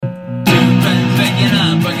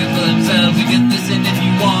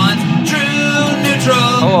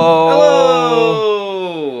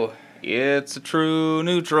It's a true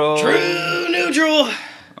neutral. True neutral.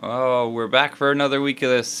 Oh, we're back for another week of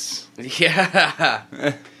this. Yeah.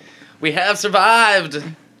 We have survived.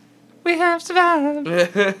 We have survived.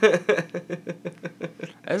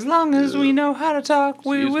 As long as we know how to talk,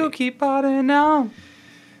 we will keep partying on.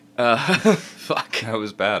 Fuck. That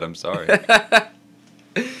was bad. I'm sorry. I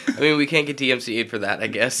mean, we can't get DMCA'd for that, I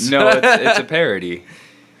guess. No, it's a parody.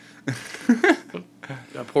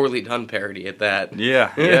 A poorly done parody at that.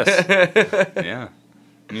 Yeah, yes. Yeah.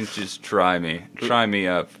 You just try me. Try me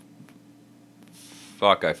up.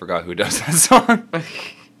 Fuck, I forgot who does that song.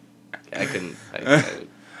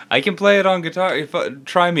 I can play it on guitar.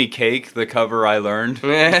 Try Me Cake, the cover I learned.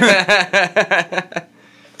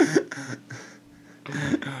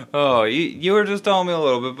 Oh, you were just telling me a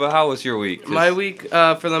little bit, but how was your week? My week,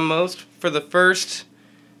 for the first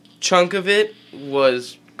chunk of it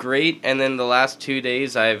was great, and then the last 2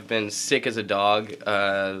 days I've been sick as a dog,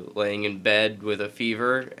 laying in bed with a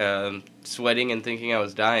fever, sweating and thinking I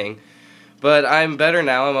was dying. But I'm better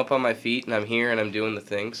now. I'm up on my feet, and I'm here, and I'm doing the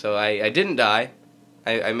thing. So I didn't die.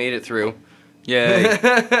 I made it through. Yay.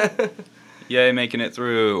 Yay, making it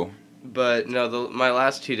through. But no, my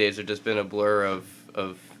last 2 days have just been a blur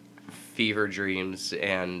of fever dreams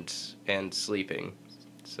and sleeping.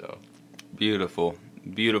 So beautiful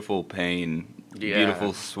pain. Yeah.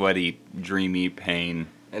 Beautiful, sweaty, dreamy pain.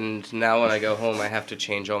 And now when I go home, I have to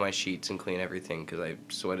change all my sheets and clean everything because I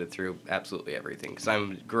sweated through absolutely everything. Because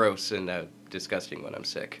I'm gross and disgusting when I'm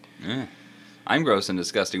sick. Yeah. I'm gross and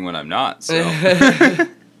disgusting when I'm not, so.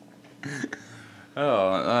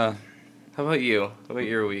 How about you? How about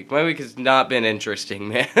your week? My week has not been interesting,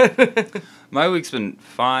 man. My week's been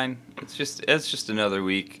fine. It's just another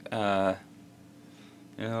week.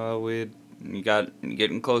 We got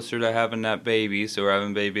getting closer to having that baby, so we're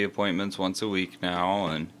having baby appointments once a week now,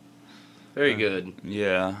 and very good.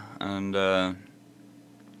 Yeah, and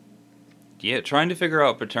trying to figure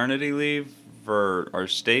out paternity leave for our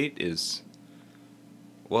state is,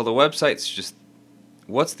 well, the website's just,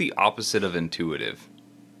 what's the opposite of intuitive?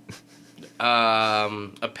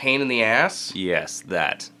 A pain in the ass? Yes,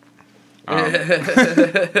 that.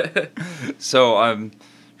 So I'm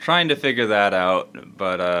trying to figure that out,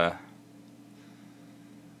 but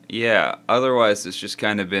yeah, otherwise it's just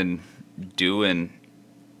kind of been doing.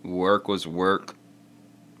 Work was work,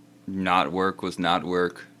 not work was not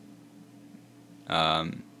work.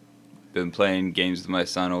 Been playing games with my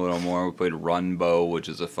son a little more. We played Runbow, which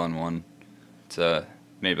is a fun one. It's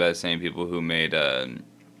made by the same people who made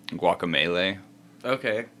Guacamelee.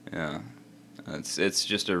 Okay. Yeah, it's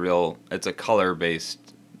just it's a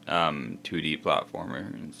color-based 2D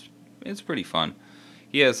platformer. It's pretty fun.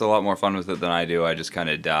 He has a lot more fun with it than I do. I just kind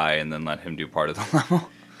of die and then let him do part of the level.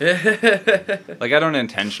 Like, I don't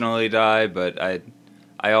intentionally die, but I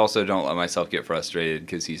also don't let myself get frustrated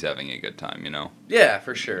because he's having a good time, you know? Yeah,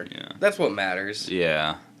 for sure. Yeah. That's what matters.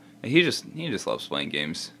 Yeah. He just loves playing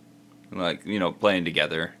games. Like, playing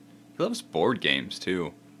together. He loves board games,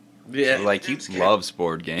 too. Yeah. Like, he loves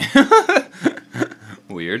board games.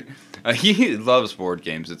 Weird. He loves board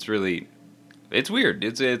games. It's weird.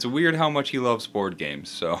 It's weird how much he loves board games,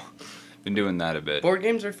 so been doing that a bit. Board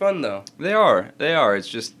games are fun, though. They are. It's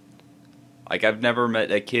just, like, I've never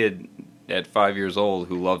met a kid at 5 years old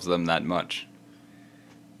who loves them that much.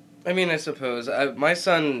 I mean, I suppose. My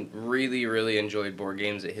son really, really enjoyed board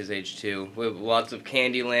games at his age, too. With lots of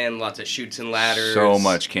Candyland, lots of Chutes and Ladders. So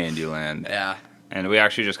much Candyland. Yeah. And we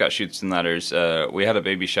actually just got Chutes and Ladders. We had a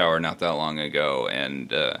baby shower not that long ago,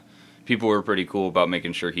 and people were pretty cool about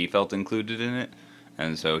making sure he felt included in it.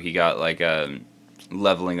 And so he got, like, a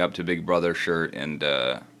leveling up to Big Brother shirt and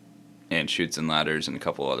Chutes and Ladders and a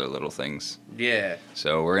couple other little things. Yeah.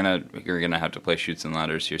 So we're gonna have to play Chutes and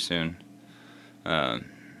Ladders here soon.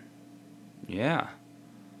 Yeah.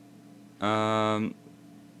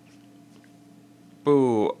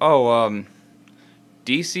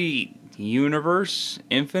 DC Universe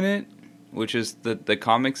Infinite, which is the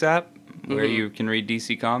comics app where you can read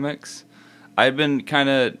DC Comics. I've been kind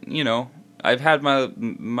of, I've had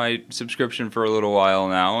my subscription for a little while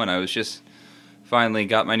now, and I was just finally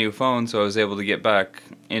got my new phone, so I was able to get back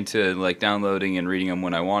into, like, downloading and reading them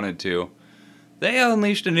when I wanted to. They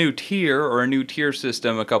unleashed a new tier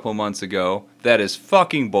system a couple months ago that is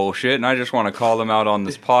fucking bullshit, and I just want to call them out on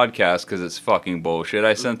this podcast because it's fucking bullshit.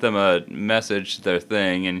 I sent them a message to their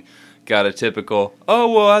thing and got a typical,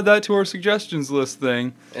 oh, we'll add that to our suggestions list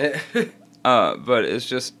thing. But it's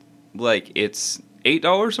just, like, it's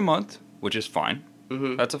 $8 a month, which is fine.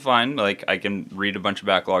 Mm-hmm. That's a fine, like, I can read a bunch of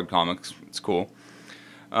backlog comics. It's cool.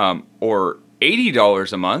 Or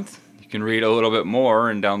 $80 a month. You can read a little bit more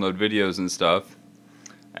and download videos and stuff.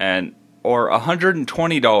 And or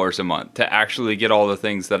 $120 a month to actually get all the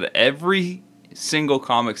things that every single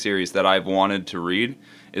comic series that I've wanted to read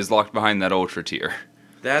is locked behind that Ultra tier.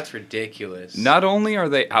 That's ridiculous. Not only are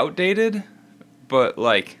they outdated, but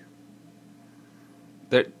like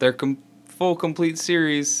they're full complete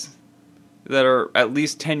series that are at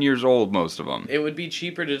least 10 years old, most of them. It would be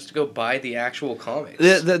cheaper to just go buy the actual comics.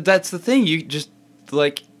 That's the thing. You just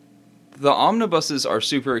like the omnibuses are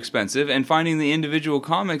super expensive, and finding the individual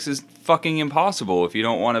comics is fucking impossible if you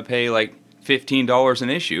don't want to pay like $15 an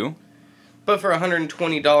issue. But for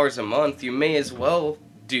 $120 a month, you may as well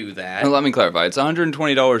do that. Well, let me clarify. It's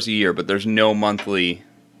 $120 a year, but there's no monthly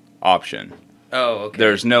option. Oh, okay.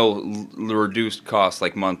 There's no reduced cost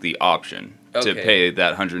like monthly option to pay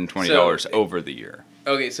that $120 over the year.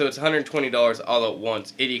 Okay, so it's $120 all at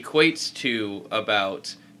once. It equates to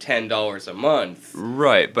about $10 a month.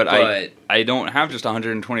 Right, but I don't have just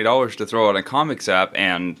 $120 to throw on a comics app,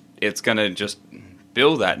 and it's gonna just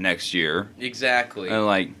bill that next year. Exactly. And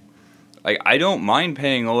like I don't mind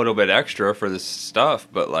paying a little bit extra for this stuff,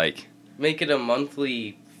 but like make it a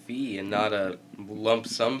monthly fee and not a lump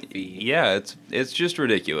sum fee. Yeah, it's just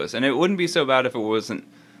ridiculous, and it wouldn't be so bad if it wasn't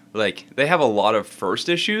like they have a lot of first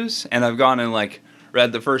issues, and I've gone and like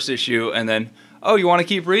read the first issue, and then you want to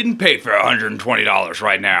keep reading? Pay for $120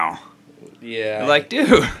 right now. Yeah, like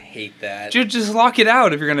dude, I hate that. Just lock it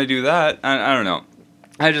out if you're gonna do that. I don't know.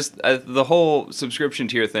 The whole subscription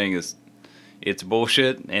tier thing it's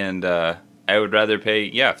bullshit, and I would rather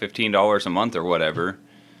pay $15 a month or whatever,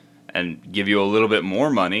 and give you a little bit more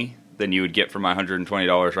money than you would get for my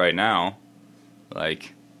 $120 right now.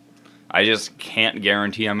 Like, I just can't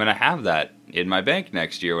guarantee I'm gonna have that in my bank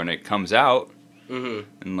next year when it comes out. Mm-hmm.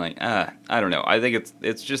 And like, I don't know. I think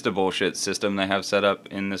it's just a bullshit system they have set up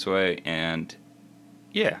in this way, and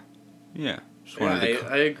yeah.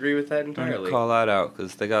 I agree with that entirely. Call that out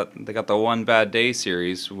because they got the One Bad Day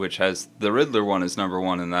series, which has the Riddler one is number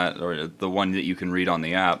one in that, or the one that you can read on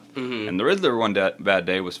the app. Mm-hmm. And the Riddler Bad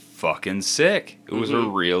Day was fucking sick. It was a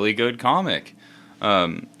really good comic.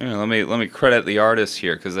 Let me credit the artists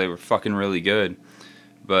here because they were fucking really good.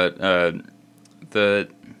 But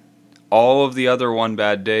all of the other One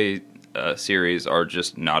Bad Day series are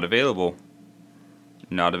just not available.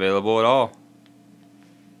 Not available at all.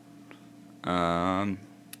 Boom,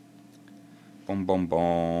 boom,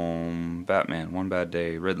 boom. Batman, One Bad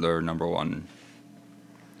Day, Riddler, number one.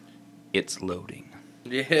 It's loading.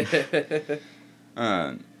 Yeah.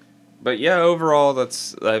 But yeah, overall,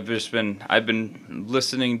 I've been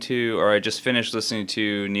listening to, or I just finished listening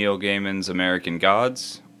to Neil Gaiman's American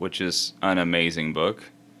Gods, which is an amazing book.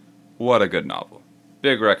 What a good novel.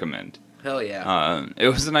 Big recommend. Hell yeah. It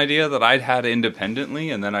was an idea that I'd had independently,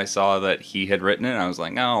 and then I saw that he had written it, and I was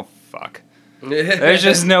like, oh, fuck. There's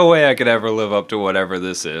just no way I could ever live up to whatever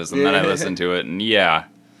this is. And then I listened to it, and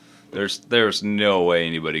there's no way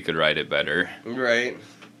anybody could write it better. Right.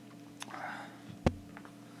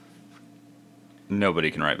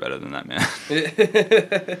 Nobody can write better than that man.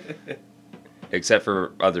 Except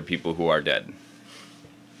for other people who are dead.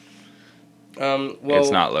 Well,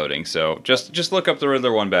 it's not loading, so just look up the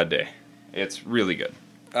Riddler One Bad Day. It's really good.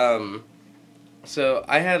 So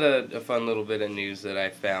I had a fun little bit of news that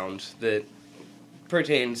I found that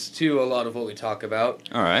pertains to a lot of what we talk about.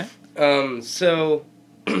 All right. So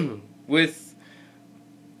in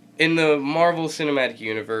the Marvel Cinematic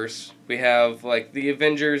Universe, we have like the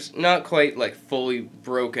Avengers, not quite like fully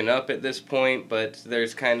broken up at this point, but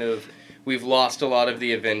we've lost a lot of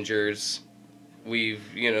the Avengers.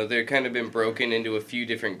 They've kind of been broken into a few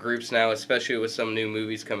different groups now, especially with some new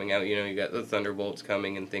movies coming out. You got the Thunderbolts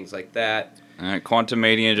coming and things like that. All right,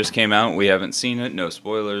 Quantumania just came out. We haven't seen it. No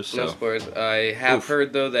spoilers. So. No spoilers. I have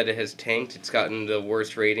heard though that it has tanked. It's gotten the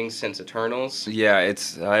worst ratings since Eternals. Yeah,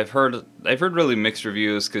 I've heard really mixed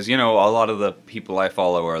reviews because a lot of the people I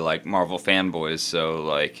follow are like Marvel fanboys. So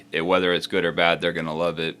like whether it's good or bad, they're gonna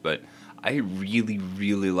love it. But I really,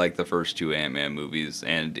 really like the first two Ant-Man movies,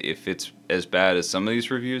 and if it's as bad as some of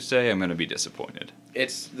these reviews say, I'm gonna be disappointed.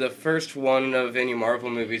 It's the first one of any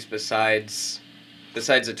Marvel movies besides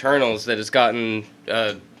Eternals that has gotten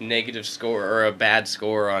a negative score or a bad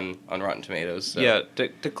score on Rotten Tomatoes. So. Yeah,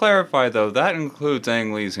 to clarify though, that includes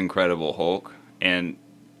Ang Lee's Incredible Hulk, and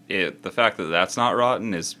the fact that that's not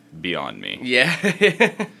rotten is beyond me. Yeah.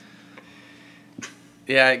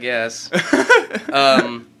 Yeah, I guess.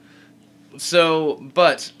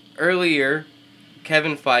 But earlier,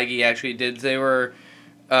 Kevin Feige actually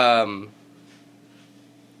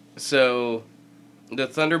so the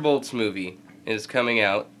Thunderbolts movie is coming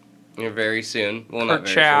out very soon. Well, not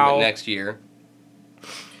very soon, but next year.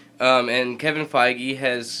 And Kevin Feige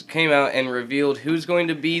has came out and revealed who's going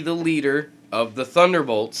to be the leader of the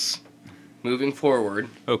Thunderbolts moving forward.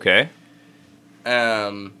 Okay.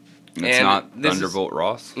 It's not this Thunderbolt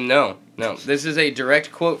Ross? No. This is a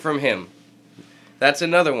direct quote from him. That's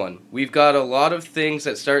another one. We've got a lot of things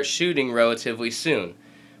that start shooting relatively soon.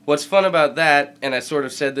 What's fun about that, and I sort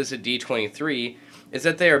of said this at D23, is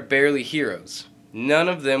that they are barely heroes. None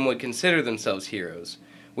of them would consider themselves heroes.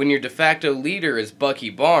 When your de facto leader is Bucky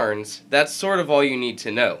Barnes, that's sort of all you need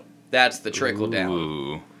to know. That's the trickle down.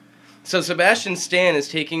 Ooh. So Sebastian Stan is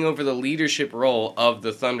taking over the leadership role of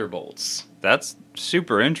the Thunderbolts. That's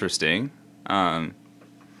super interesting. Because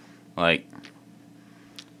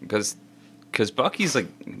Bucky's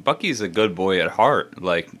a good boy at heart.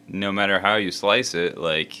 Like, no matter how you slice it,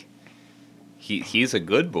 like, he's a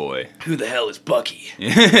good boy. Who the hell is Bucky?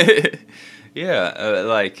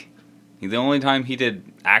 Yeah, the only time he did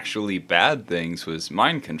actually bad things was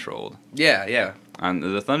mind controlled. Yeah. And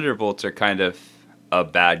the Thunderbolts are kind of a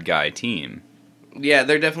bad guy team. Yeah,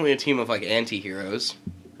 they're definitely a team of, like, anti-heroes.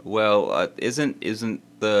 Well, isn't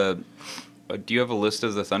the... do you have a list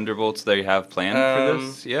of the Thunderbolts they have planned for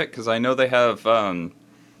this yet? Because I know they have... I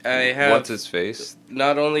have... What's-his-face?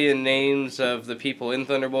 Not only the names of the people in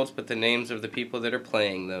Thunderbolts, but the names of the people that are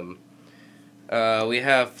playing them. We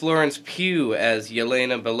have Florence Pugh as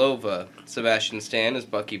Yelena Belova, Sebastian Stan as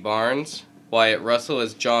Bucky Barnes, Wyatt Russell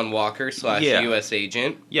as John Walker / U.S.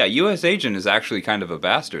 Agent. Yeah, U.S. Agent is actually kind of a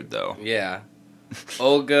bastard, though. Yeah.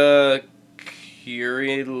 Olga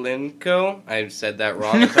Kurilenko. I said that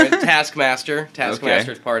wrong. Taskmaster.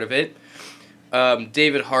 Taskmaster's part of it.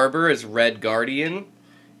 David Harbour as Red Guardian.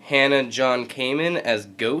 Hannah John Kamen as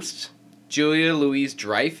Ghost. Julia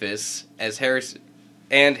Louise-Dreyfus as Harrison.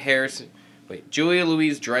 Julia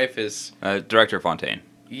Louise-Dreyfus. Director Fontaine.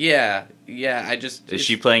 Yeah, Is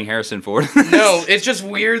she playing Harrison Ford? No, it's just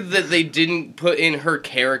weird that they didn't put in her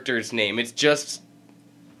character's name. It's just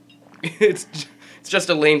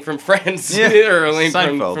Elaine from Friends. Yeah. Or Elaine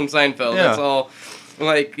from Seinfeld. Yeah. That's all.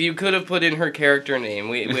 Like, you could have put in her character name.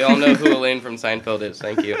 We all know who Elaine from Seinfeld is.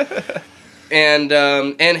 Thank you. And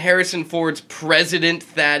Harrison Ford's President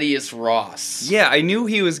Thaddeus Ross. Yeah, I knew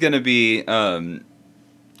he was going to be...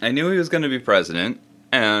 president,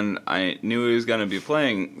 and I knew he was going to be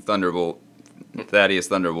playing Thaddeus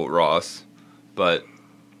Thunderbolt Ross, but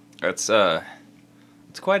it's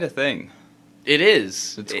quite a thing. It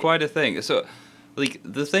is. It's quite a thing. So, like,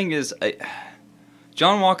 the thing is,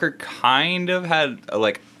 John Walker kind of had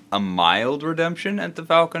a mild redemption at the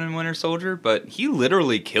Falcon and Winter Soldier, but he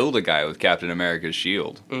literally killed a guy with Captain America's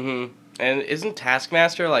shield. Mm-hmm. And isn't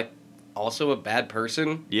Taskmaster also a bad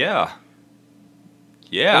person? Yeah.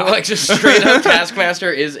 Yeah. Just straight up,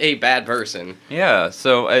 Taskmaster is a bad person. Yeah,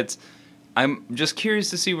 so I'm just curious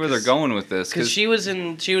to see where they're going with this. Because she was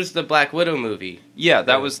the Black Widow movie. Yeah,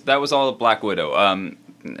 that was all Black Widow.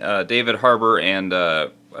 David Harbour and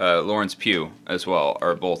Lawrence Pugh as well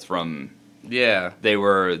are both from... Yeah. They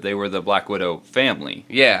were the Black Widow family.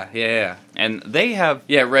 Yeah. And they have...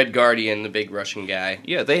 Yeah, Red Guardian, the big Russian guy.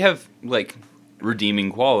 Yeah, they have,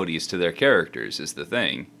 redeeming qualities to their characters is the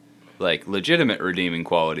thing. Legitimate redeeming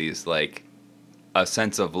qualities, like a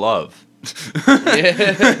sense of love.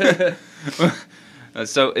 Yeah.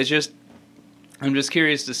 So it's just, I'm just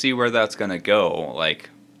curious to see where that's going to go.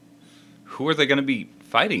 Who are they going to be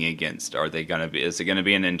fighting against? Is it going to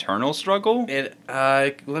be an internal struggle?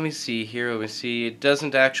 Let me see here. It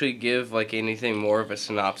doesn't actually give, anything more of a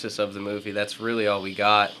synopsis of the movie. That's really all we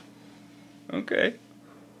got. Okay.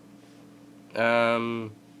 It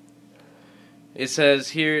says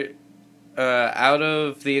here... out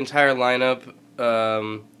of the entire lineup,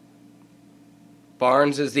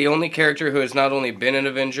 Barnes is the only character who has not only been an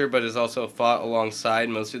Avenger, but has also fought alongside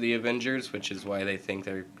most of the Avengers, which is why they think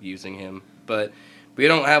they're using him. But we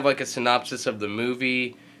don't have, a synopsis of the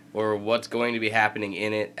movie or what's going to be happening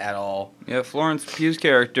in it at all. Yeah, Florence Pugh's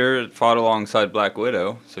character fought alongside Black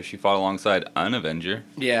Widow, so she fought alongside an Avenger.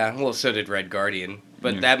 Yeah, well, so did Red Guardian.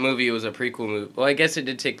 But that movie was a prequel movie. Well, I guess it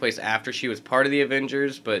did take place after she was part of the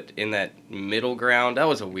Avengers, but in that middle ground, that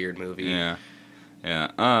was a weird movie. Yeah.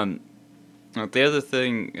 The other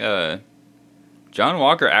thing, John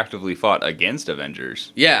Walker actively fought against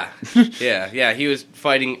Avengers. Yeah. Yeah. He was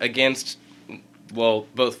fighting against,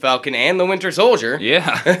 both Falcon and the Winter Soldier.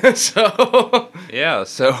 Yeah. So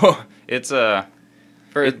it's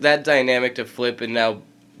for that dynamic to flip, and now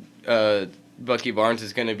Bucky Barnes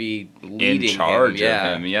is going to be leading in charge him. Yeah.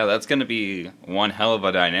 of him. Yeah, that's going to be one hell of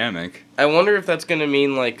a dynamic. I wonder if that's going to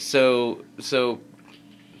mean so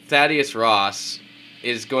Thaddeus Ross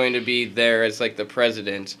is going to be there as the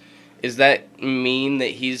president. Does that mean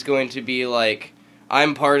that he's going to be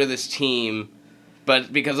I'm part of this team,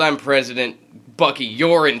 but because I'm president, Bucky,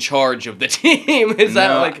 you're in charge of the team. Is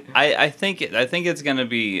that like? I think it's gonna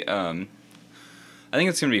be I think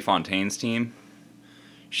it's gonna be Fontaine's team.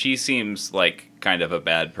 She seems like kind of a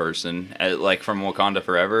bad person. Like from Wakanda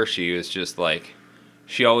Forever, she was just like,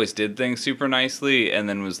 she always did things super nicely, and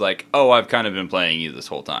then was like, "Oh, I've kind of been playing you this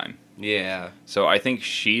whole time." Yeah. So I think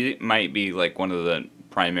she might be like one of the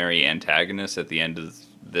primary antagonists at the end of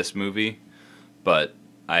this movie, but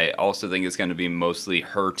I also think it's going to be mostly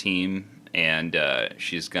her team, and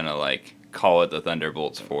she's going to like call it the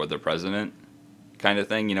Thunderbolts for the president kind of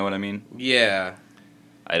thing. You know what I mean? Yeah.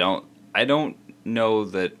 I don't know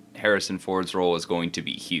that Harrison Ford's role is going to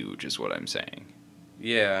be huge, is what I'm saying.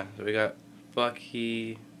 Yeah. So we got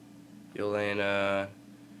Bucky, Yelena,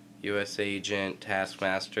 U.S. Agent,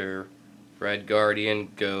 Taskmaster, Red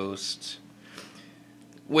Guardian, Ghost.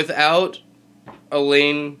 Without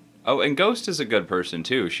Elaine... Oh, and Ghost is a good person,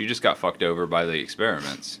 too. She just got fucked over by the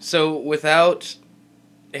experiments. So, without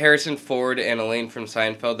Harrison Ford and Elaine from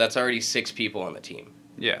Seinfeld, that's already 6 people on the team.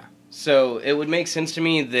 Yeah. So, it would make sense to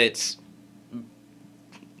me that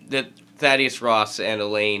Thaddeus Ross and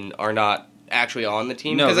Elaine are not actually on the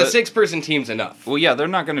team, because a 6-person team's enough. Well, yeah, they're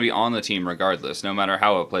not going to be on the team regardless, no matter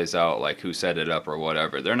how it plays out, like who set it up or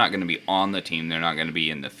whatever. They're not going to be on the team. They're not going to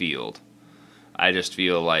be in the field. I just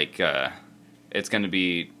feel like it's going to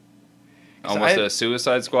be almost a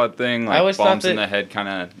Suicide Squad thing, like bombs in the head kind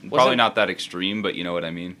of, probably not that extreme, but you know what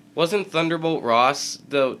I mean. Wasn't Thunderbolt Ross,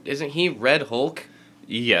 though, isn't he Red Hulk?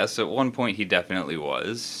 Yes, at one point he definitely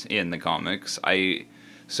was in the comics.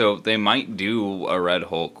 So they might do a Red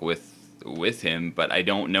Hulk with him, but I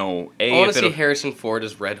don't know. I want to see Harrison Ford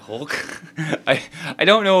as Red Hulk. I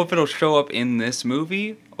don't know if it'll show up in this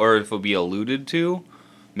movie or if it'll be alluded to.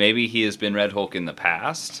 Maybe he has been Red Hulk in the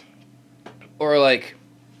past. Or like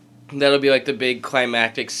that'll be like the big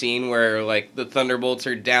climactic scene where like the Thunderbolts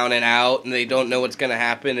are down and out and they don't know what's going to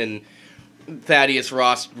happen, and Thaddeus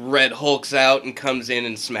Ross Red Hulks out and comes in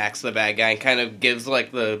and smacks the bad guy and kind of gives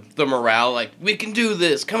like the morale, like, we can do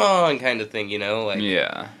this, come on, kind of thing, you know? Like,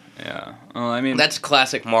 yeah. Well, I mean, that's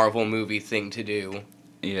classic Marvel movie thing to do.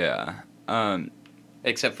 Yeah.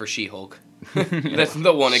 Except for She-Hulk. That's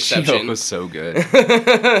the one exception. She-Hulk was so good.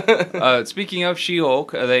 Speaking of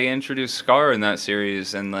She-Hulk, they introduced Scar in that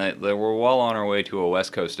series, and they were well on our way to a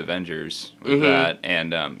West Coast Avengers with that,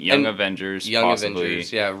 and Young Avengers,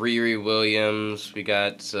 Avengers, yeah. Riri Williams. We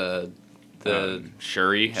got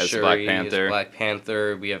Shuri as Black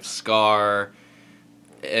Panther. We have Scar.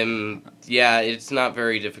 Yeah, it's not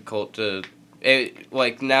very difficult to...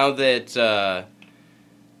 now that...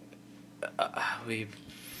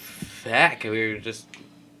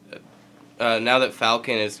 now that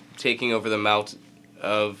Falcon is taking over the mount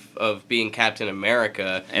of being Captain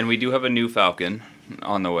America, and we do have a new Falcon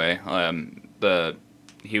on the way.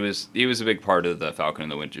 He was a big part of the Falcon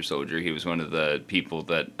and the Winter Soldier. He was one of the people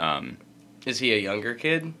that. Is he a younger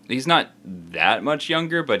kid? He's not that much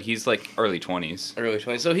younger, but he's like early 20s. Early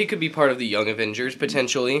 20s, so he could be part of the Young Avengers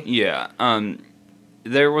potentially. Yeah.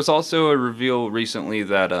 There was also a reveal recently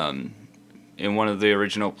that in one of the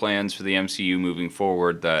original plans for the MCU moving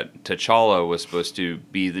forward, that T'Challa was supposed to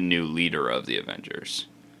be the new leader of the Avengers.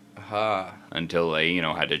 Aha. Until they,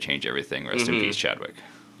 had to change everything. Rest in peace, Chadwick.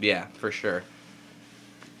 Yeah, for sure.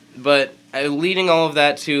 But leading all of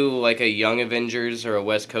that to like a Young Avengers or a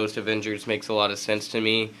West Coast Avengers makes a lot of sense to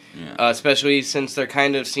me. Yeah. Especially since they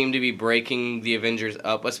kind of seem to be breaking the Avengers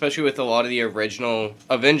up, especially with a lot of the original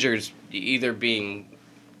Avengers either being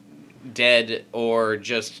dead or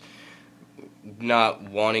just not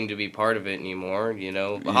wanting to be part of it anymore,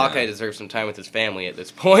 Yeah. Hawkeye deserves some time with his family at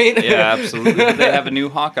this point. Yeah, absolutely. But they have a new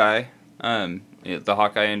Hawkeye. The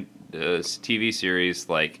Hawkeye TV series,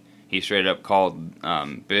 he straight up called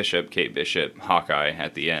Kate Bishop, Hawkeye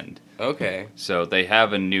at the end. Okay. So they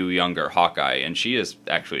have a new, younger Hawkeye, and she is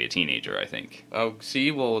actually a teenager, I think. Oh, see,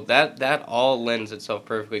 well, that all lends itself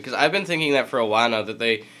perfectly. Because I've been thinking that for a while now, that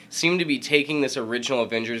they seem to be taking this original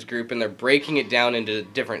Avengers group and they're breaking it down into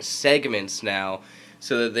different segments now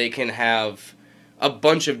so that they can have a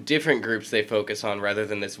bunch of different groups they focus on rather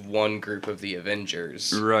than this one group of the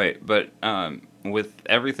Avengers. Right, but with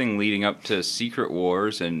everything leading up to Secret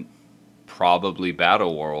Wars and probably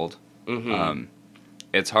Battle World,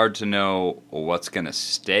 it's hard to know what's going to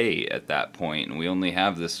stay at that point, and we only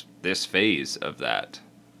have this phase of that.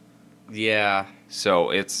 Yeah. So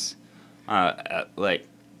it's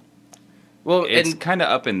it's kind of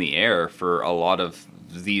up in the air for a lot of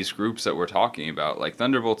these groups that we're talking about. Like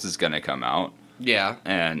Thunderbolts is going to come out. Yeah.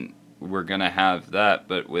 And we're going to have that,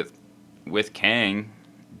 but with Kang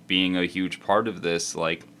being a huge part of this,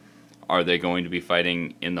 Are they going to be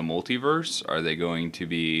fighting in the multiverse? Are they going to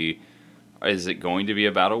be... Is it going to be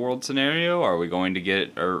a Battle World scenario? Are we going to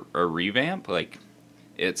get a revamp? Like,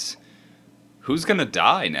 it's... Who's going to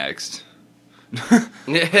die next?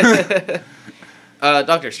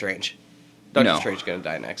 Doctor Strange. Doctor No. Strange going to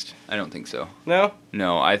die next. I don't think so. No?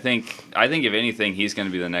 No, I think if anything, he's going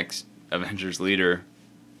to be the next Avengers leader,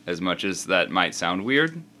 as much as that might sound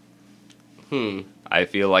weird. I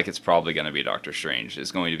feel like it's probably going to be Doctor Strange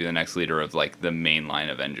is going to be the next leader of, like, the mainline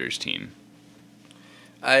Avengers team.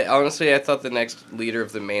 I thought the next leader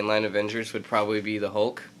of the mainline Avengers would probably be the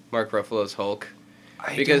Hulk, Mark Ruffalo's Hulk.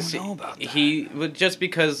 I don't know about that. Just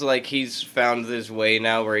because, like, he's found this way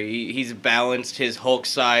now where he's balanced his Hulk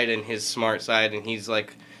side and his smart side, and he's,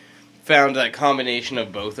 like, found that combination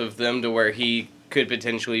of both of them to where he could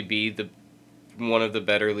potentially be one of the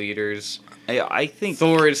better leaders. I think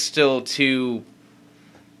Thor is still too...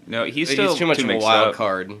 No, he's too much of a wild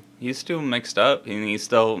card. He's still mixed up, and he's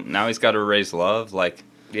got to raise love. Like,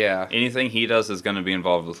 yeah, anything he does is going to be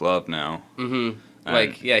involved with love now. Mm-hmm.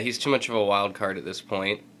 He's too much of a wild card at this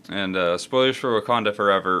point. And spoilers for Wakanda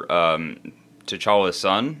Forever. T'Challa's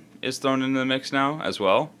son is thrown into the mix now as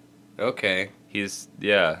well. Okay. He's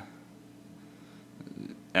not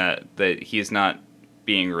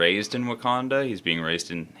being raised in Wakanda. He's being raised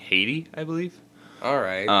in Haiti, I believe. All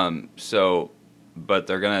right. But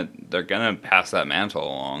they're gonna pass that mantle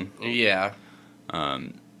along. Yeah.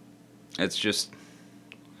 It's just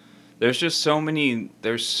there's so many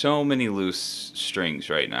loose strings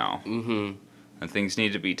right now. Mm-hmm. And things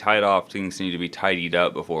need to be tied off. Things need to be tidied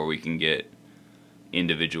up before we can get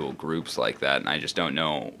individual groups like that. And I just don't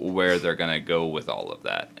know where they're gonna go with all of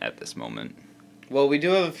that at this moment. Well, we do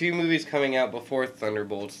have a few movies coming out before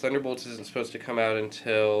Thunderbolts. Thunderbolts isn't supposed to come out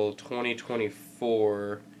until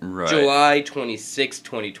 2024. Right. July 26,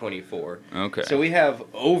 2024. Okay. So we have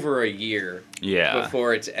over a year Yeah.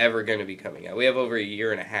 before it's ever going to be coming out. We have over a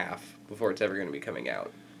year and a half before it's ever going to be coming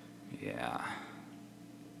out. Yeah.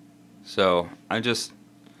 So, I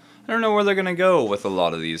don't know where they're going to go with a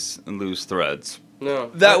lot of these loose threads. No.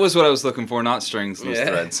 That was what I was looking for, not strings, loose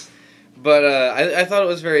threads. But I thought it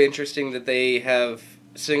was very interesting that they have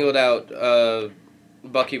singled out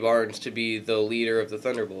Bucky Barnes to be the leader of the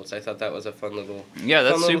Thunderbolts. I thought that was a fun little Yeah,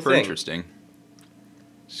 that's fun little super thing. interesting.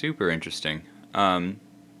 Super interesting. Let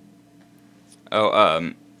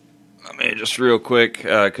me just real quick,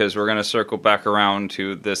 because we're going to circle back around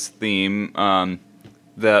to this theme.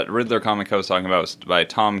 That Riddler comic I was talking about was by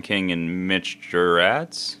Tom King and Mitch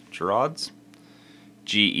Gerads? Gerads.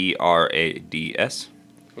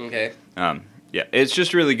 Okay. Yeah, it's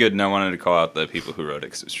just really good, and I wanted to call out the people who wrote it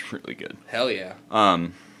because it's really good. Hell yeah.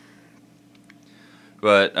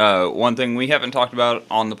 But one thing we haven't talked about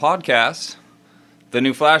on the podcast, the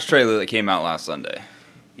new Flash trailer that came out last Sunday.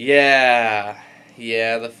 Yeah,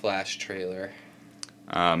 the Flash trailer.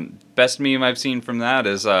 Best meme I've seen from that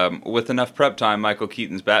is, with enough prep time, Michael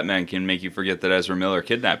Keaton's Batman can make you forget that Ezra Miller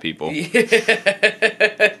kidnapped people.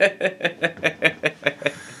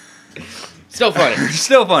 Still funny.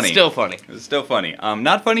 Still funny. Still funny.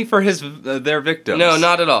 Not funny for their victims. No,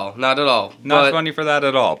 not at all. Not Funny for that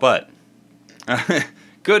at all, but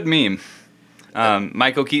good meme.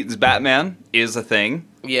 Michael Keaton's Batman is a thing.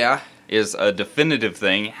 Yeah. Is a definitive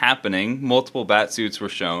thing happening. Multiple Batsuits were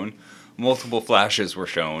shown. Multiple Flashes were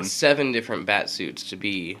shown. 7 different Batsuits to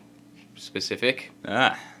be specific.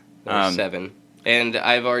 There's 7. And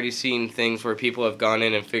I've already seen things where people have gone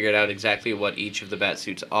in and figured out exactly what each of the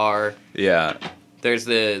Batsuits are. Yeah. There's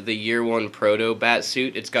the Year 1 Proto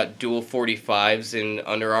Batsuit. It's got dual 45s and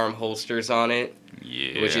underarm holsters on it.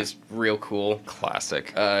 Yeah. Which is real cool.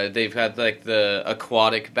 Classic. They've had, like, the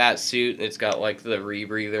aquatic Batsuit. It's got, like, the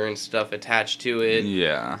rebreather and stuff attached to it.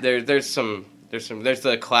 Yeah. There's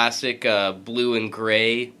the classic blue and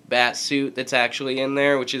gray Batsuit that's actually in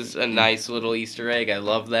there, which is a nice little Easter egg. I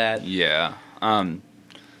love that. Yeah.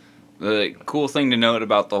 The cool thing to note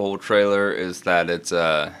about the whole trailer is that it's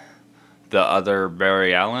the other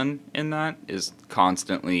Barry Allen in that is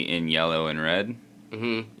constantly in yellow and red.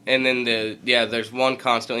 Mm-hmm. And then there's one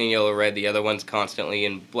constantly in yellow red, the other one's constantly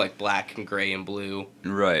in like black and gray and blue.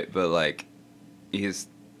 Right, but like he's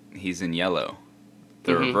in yellow,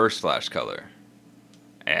 the reverse Flash color,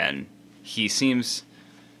 and he seems,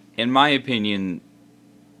 in my opinion,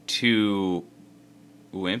 too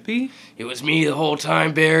wimpy. It was me the whole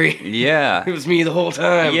time, Barry. Yeah. It was me the whole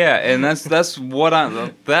time. Yeah, and that's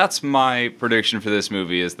my prediction for this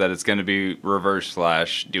movie is that it's going to be Reverse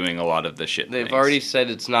Flash doing a lot of the shit. They've already said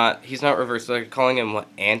he's not Reverse. They're calling him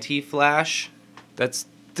Anti-Flash. That's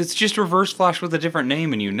just Reverse Flash with a different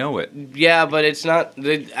name, and you know it. Yeah, but it's not.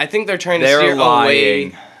 I think they're trying to steer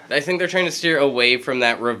away. I think they're trying to steer away from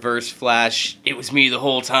that Reverse Flash, it was me the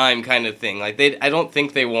whole time kind of thing. Like, I don't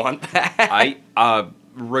think they want that.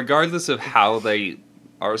 Regardless of how they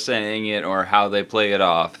are saying it or how they play it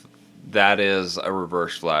off, that is a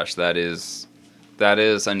Reverse Flash. That is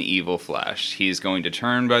an evil Flash. He's going to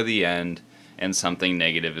turn by the end, and something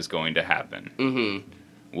negative is going to happen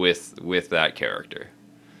with that character.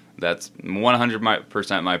 That's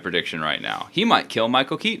 100% my prediction right now. He might kill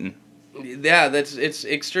Michael Keaton. Yeah, it's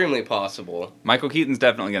extremely possible. Michael Keaton's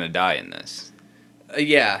definitely going to die in this.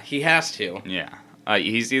 Yeah, he has to. Yeah.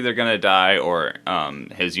 He's either going to die or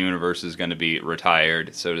his universe is going to be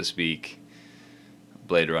retired, so to speak.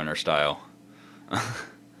 Blade Runner style.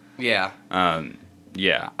 Yeah.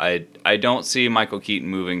 Yeah, I don't see Michael Keaton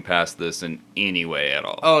moving past this in any way at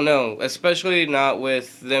all. Oh, no, especially not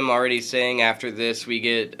with them already saying after this we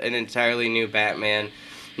get an entirely new Batman.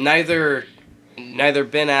 Neither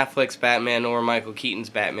Ben Affleck's Batman nor Michael Keaton's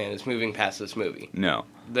Batman is moving past this movie. No.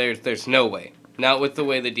 There's no way. Not with the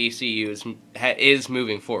way the DCU is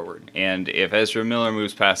moving forward. And if Ezra Miller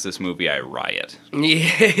moves past this movie, I riot.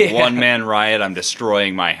 Yeah. One-man riot, I'm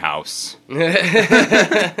destroying my house.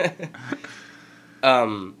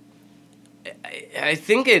 I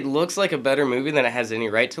think it looks like a better movie than it has any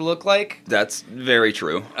right to look like. That's very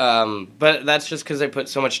true. But that's just because I put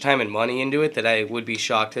so much time and money into it that I would be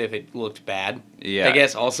shocked if it looked bad. Yeah. I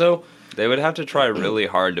guess also. They would have to try really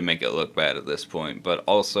hard to make it look bad at this point, but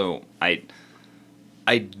also I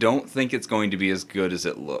don't think it's going to be as good as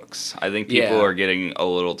it looks. I think people are getting a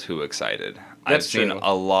little too excited. I've seen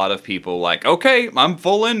a lot of people like, okay, I'm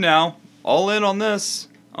full in now. All in on this.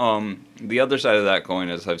 The other side of that coin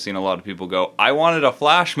is I've seen a lot of people go, I wanted a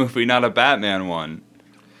Flash movie, not a Batman one.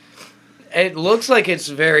 It looks like it's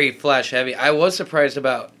very Flash heavy. I was surprised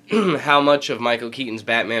about how much of Michael Keaton's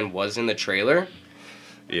Batman was in the trailer.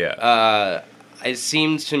 Yeah. It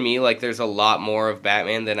seems to me like there's a lot more of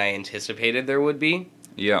Batman than I anticipated there would be.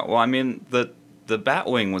 Yeah, well, I mean, the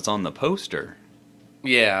Batwing was on the poster.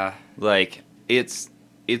 Yeah. Like, it's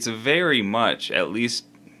very much, at least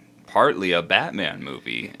partly, a Batman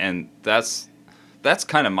movie, and that's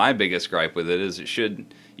kind of my biggest gripe with it, is it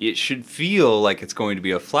should feel like it's going to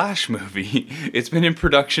be a Flash movie. It's been in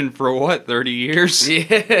production for, 30 years?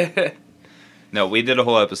 Yeah. No, we did a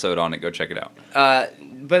whole episode on it. Go check it out.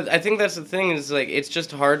 But I think that's the thing, is like it's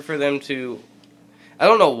just hard for them to. I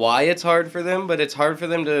don't know why it's hard for them, but it's hard for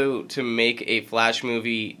them to make a Flash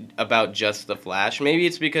movie about just the Flash. Maybe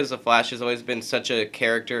it's because the Flash has always been such a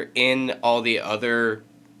character in all the other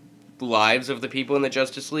lives of the people in the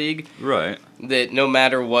Justice League. Right. That no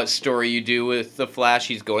matter what story you do with the Flash,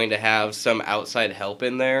 he's going to have some outside help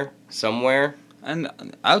in there somewhere.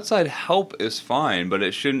 And outside help is fine, but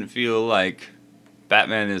it shouldn't feel like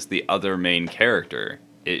Batman is the other main character.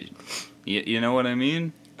 You know what I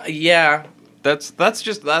mean? Yeah. That's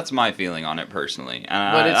my feeling on it personally,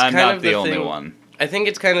 and but I'm not the only one. I think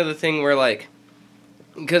it's kind of the thing where like,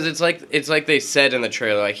 because it's like they said in the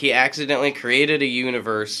trailer, like he accidentally created a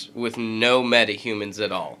universe with no metahumans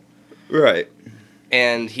at all. Right.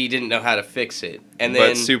 And he didn't know how to fix it. And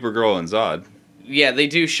then But Supergirl and Zod. Yeah, they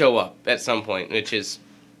do show up at some point, which is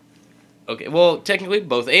okay. Well, technically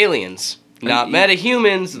both aliens. Not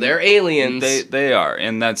metahumans, they're aliens. They are,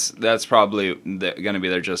 and that's probably going to be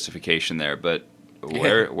their justification there. But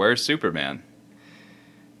where's Superman?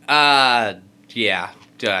 Yeah,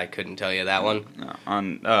 I couldn't tell you that one.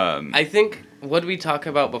 I think what we talked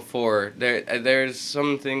about before, there's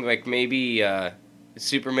something like maybe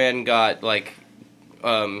Superman got like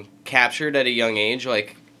captured at a young age,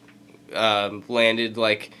 like landed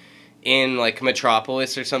like in like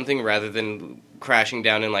Metropolis or something rather than crashing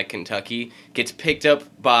down in like Kentucky, gets picked up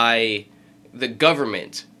by the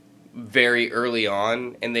government very early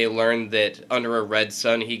on, and they learn that under a red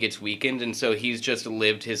sun he gets weakened, and so he's just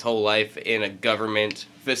lived his whole life in a government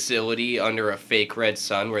facility under a fake red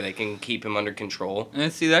sun where they can keep him under control.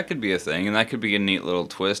 And see, that could be a thing, and that could be a neat little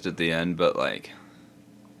twist at the end, but like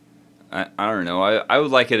I don't know. I would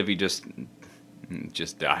like it if he just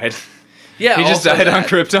died. Yeah, he just died on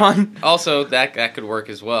Krypton. Also, that could work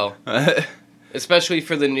as well. Especially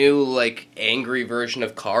for the new, like, angry version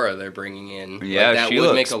of Kara they're bringing in. Yeah, like, that she would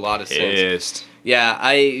looks make a lot of pissed. sense. Yeah,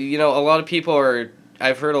 a lot of people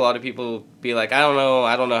I've heard a lot of people be like, I don't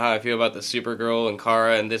know how I feel about the Supergirl and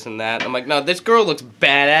Kara and this and that. I'm like, no, this girl looks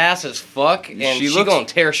badass as fuck, and she's gonna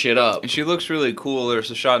tear shit up. She looks really cool. There's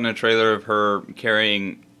a shot in a trailer of her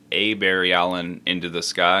carrying a Barry Allen into the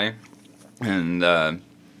sky, and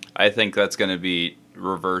I think that's gonna be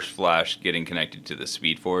Reverse Flash getting connected to the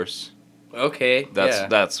Speed Force. Okay,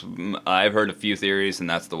 that's I've heard a few theories, and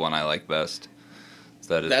that's the one I like best.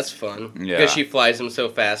 that it's... That's fun. Yeah. Because she flies him so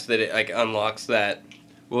fast that it, like, unlocks that.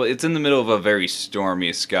 Well, it's in the middle of a very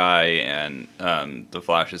stormy sky, and the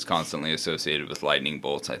Flash is constantly associated with lightning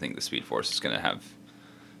bolts. I think the Speed Force is going to have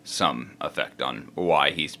some effect on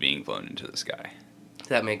why he's being flown into the sky.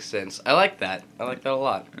 That makes sense. I like that. I like that a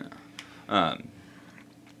lot. Yeah.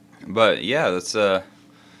 But, yeah, that's...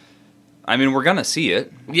 I mean, we're going to see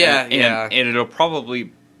it. Yeah, and it'll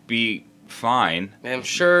probably be fine. I'm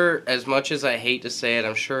sure, as much as I hate to say it,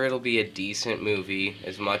 I'm sure it'll be a decent movie,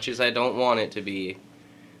 as much as I don't want it to be.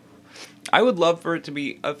 I would love for it to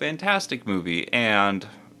be a fantastic movie, and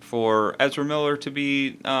for Ezra Miller to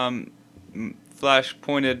be Flash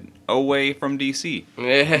pointed away from DC.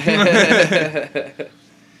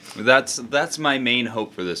 That's my main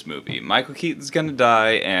hope for this movie. Michael Keaton's gonna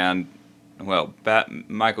die, and well,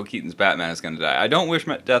 Michael Keaton's Batman is gonna die. I don't wish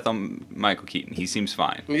death on Michael Keaton. He seems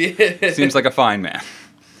fine. Seems like a fine man,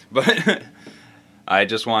 but I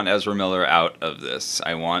just want Ezra Miller out of this.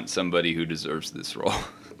 I want somebody who deserves this role.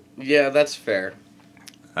 Yeah, that's fair.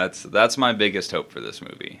 That's my biggest hope for this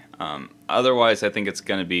movie. Otherwise, I think it's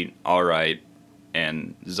going to be all right,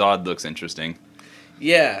 and Zod looks interesting.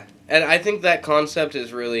 Yeah, and I think that concept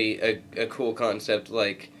is really a cool concept.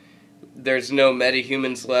 Like, there's no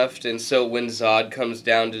metahumans left, and so when Zod comes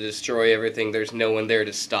down to destroy everything, there's no one there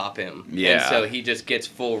to stop him. Yeah. And so he just gets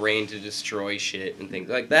full reign to destroy shit and things.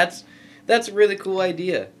 Like, that's a really cool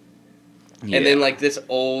idea. Yeah. And then, like, this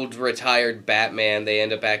old retired Batman, they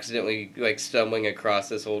end up accidentally, like, stumbling across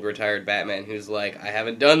this old retired Batman who's like, I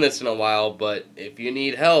haven't done this in a while, but if you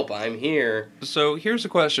need help, I'm here. So here's a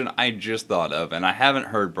question I just thought of, and I haven't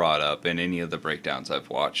heard brought up in any of the breakdowns I've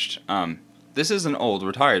watched. This is an old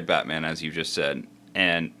retired Batman, as you just said,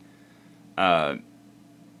 and,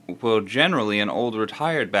 well, generally, an old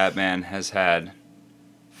retired Batman has had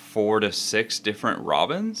 4 to 6 different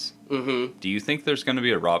Robins? Mm-hmm. Do you think there's going to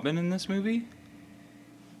be a Robin in this movie?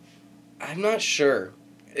 I'm not sure.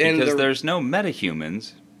 Because there's no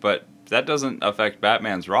metahumans, but that doesn't affect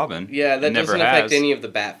Batman's Robin. Yeah, that never doesn't affect any of the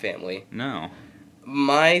Bat family. No.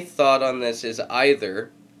 My thought on this is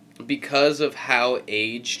either because of how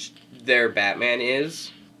aged their Batman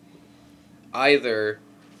is, either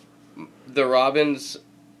the Robins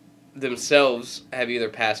themselves have either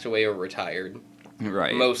passed away or retired.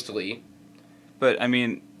 Right. Mostly. But, I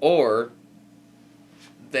mean... Or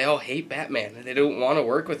they all hate Batman and they don't want to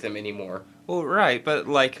work with him anymore. Well, right, but,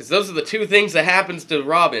 like... Because those are the two things that happens to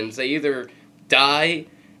Robins. They either die,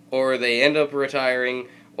 or they end up retiring,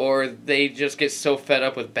 or they just get so fed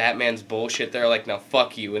up with Batman's bullshit, they're like, no,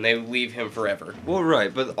 fuck you, and they leave him forever. Well,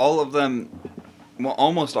 right, but all of them... Well,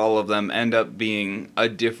 almost all of them end up being a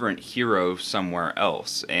different hero somewhere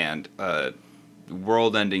else, and a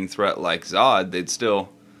world-ending threat like Zod, they'd still,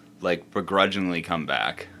 like, begrudgingly come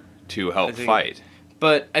back to help fight.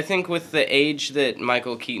 But I think with the age that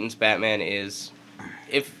Michael Keaton's Batman is,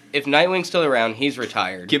 if Nightwing's still around, he's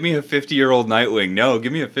retired. Give me a 50-year-old Nightwing. No,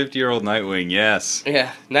 give me a 50-year-old Nightwing, yes.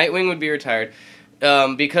 Yeah, Nightwing would be retired.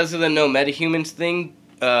 Because of the no metahumans thing,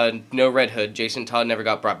 no Red Hood, Jason Todd never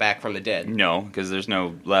got brought back from the dead. No, because there's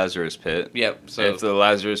no Lazarus Pit. Yep, so... If the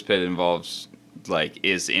Lazarus Pit involves, like,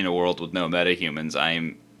 is in a world with no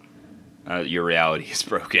metahumans, your reality is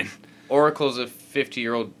broken. Oracle's a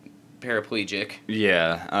 50-year-old paraplegic.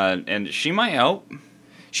 Yeah, and she might help.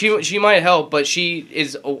 She might help, but she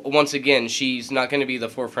is, once again, she's not going to be the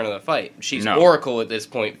forefront of the fight. She's No. Oracle at this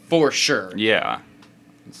point, for sure. Yeah.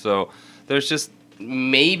 So, there's just...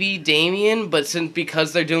 Maybe Damian, but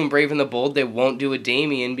because they're doing Brave and the Bold, they won't do a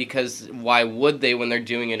Damian, because why would they when they're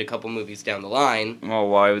doing it a couple movies down the line? Well,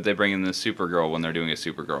 why would they bring in the Supergirl when they're doing a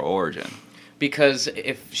Supergirl origin? Because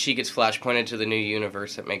if she gets flashpointed to the new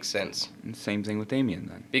universe, it makes sense. Same thing with Damian,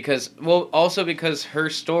 then. Also because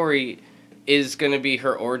her story is going to be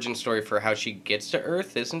her origin story for how she gets to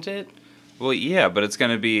Earth, isn't it? Well, yeah, but it's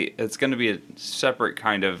gonna be a separate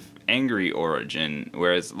kind of angry origin.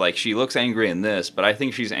 Whereas, like, she looks angry in this, but I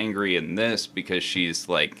think she's angry in this because she's,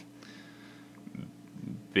 like,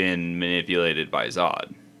 been manipulated by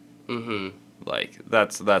Zod. Mm-hmm. Like,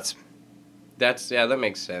 that's Yeah, that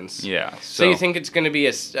makes sense. yeah. So you think it's going to be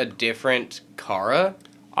a different Kara?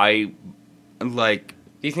 I like.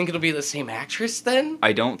 Do you think it'll be the same actress then?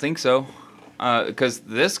 I don't think so, because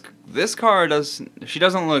this Kara she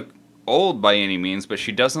doesn't look old by any means, but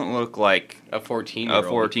she doesn't look like A 14-year-old. a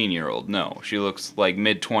 14-year-old. No, she looks like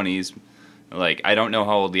mid-20s. Like, I don't know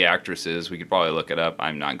how old the actress is. We could probably look it up.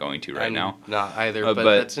 I'm not going to right now. Not either, but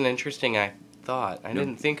but that's an interesting thought. I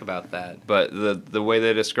didn't think about that. But the way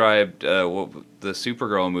they described the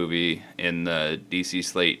Supergirl movie in the DC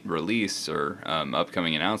Slate release or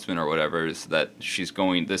upcoming announcement or whatever is that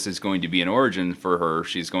this is going to be an origin for her.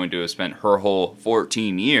 She's going to have spent her whole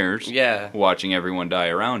 14 years watching everyone die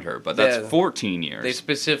around her. But that's 14 years. They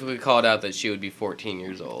specifically called out that she would be 14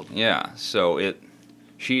 years old. Yeah, so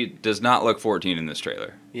she does not look 14 in this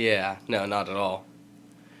trailer. Yeah, no, not at all.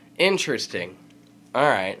 Interesting. All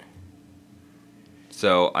right.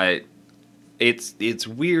 So it's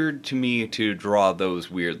weird to me to draw those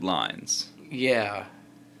weird lines. Yeah.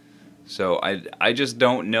 So I just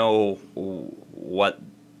don't know what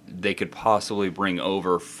they could possibly bring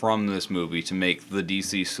over from this movie to make the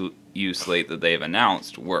DCU slate that they've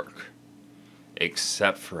announced work,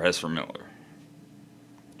 except for Ezra Miller.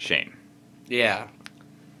 Shame. Yeah.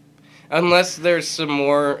 Unless there's some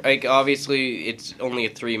more, like, obviously it's only a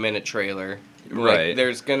 3-minute trailer. Right. Like,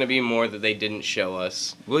 there's going to be more that they didn't show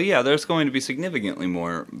us. Well, yeah, there's going to be significantly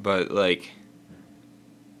more, but, like,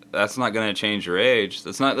 that's not going to change her age.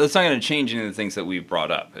 That's not going to change any of the things that we've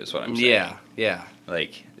brought up, is what I'm saying. Yeah.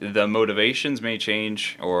 Like, the motivations may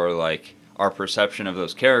change, or, like, our perception of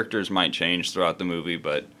those characters might change throughout the movie,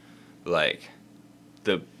 but, like,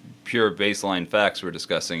 the pure baseline facts we're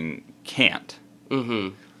discussing can't.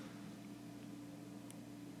 Mm-hmm.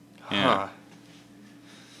 Yeah. Huh.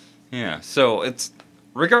 Yeah, so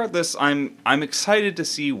regardless, I'm excited to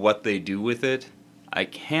see what they do with it. I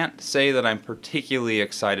can't say that I'm particularly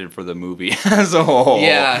excited for the movie as a whole.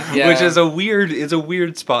 Yeah. Which is a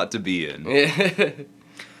weird spot to be in.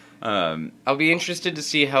 I'll be interested to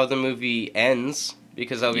see how the movie ends,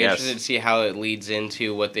 because I'll be interested to see how it leads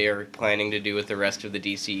into what they are planning to do with the rest of the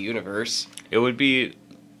DC universe. It would be,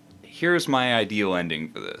 here's my ideal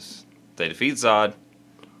ending for this. They defeat Zod.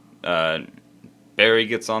 Barry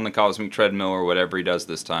gets on the cosmic treadmill or whatever he does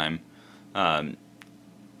this time. And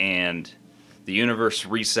the universe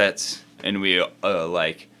resets, and we,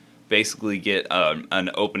 basically get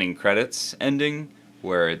an opening credits ending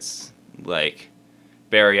where it's, like,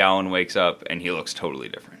 Barry Allen wakes up and he looks totally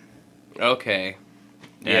different. Okay.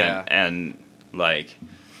 Yeah. And like,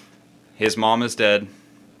 his mom is dead,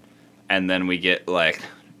 and then we get, like,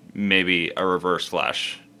 maybe a reverse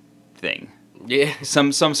Flash thing. Yeah.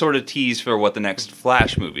 Some sort of tease for what the next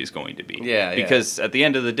Flash movie is going to be. Yeah. Because at the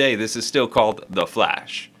end of the day, this is still called The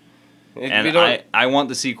Flash. And I want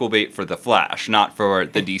the sequel bait for The Flash, not for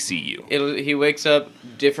the DCU. He wakes up,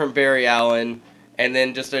 different Barry Allen, and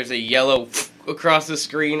then just there's a yellow across the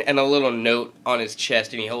screen and a little note on his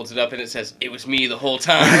chest, and he holds it up and it says, "It was me the whole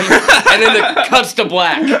time." And then it cuts to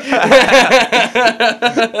black.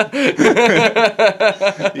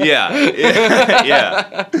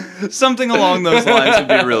 Yeah. Something along those lines would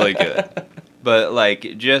be really good. But,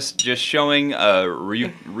 like, just showing a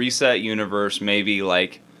reset universe, maybe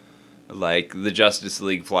like the Justice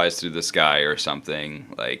League flies through the sky or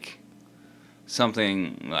something like.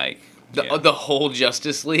 The whole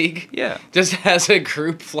Justice League? Yeah. Just as a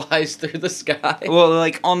group flies through the sky? Well,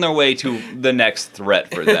 like, on their way to the next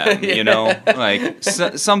threat for them, you know? Like,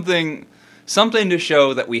 something to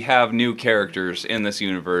show that we have new characters in this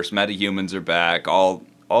universe. Metahumans are back, all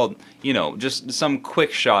just some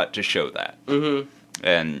quick shot to show that. Mm-hmm.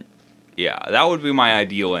 And, yeah, that would be my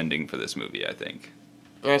ideal ending for this movie, I think.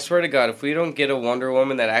 I swear to God, if we don't get a Wonder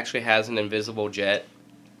Woman that actually has an invisible jet,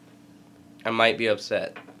 I might be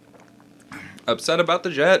upset. Upset about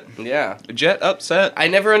the jet? Yeah. Jet upset? I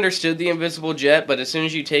never understood the invisible jet, but as soon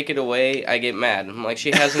as you take it away, I get mad. I'm like,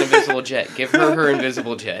 she has an invisible jet. Give her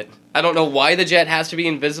invisible jet. I don't know why the jet has to be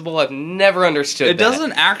invisible. I've never understood that. It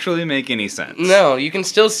doesn't actually make any sense. No, you can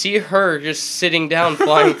still see her just sitting down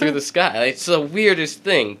flying through the sky. It's the weirdest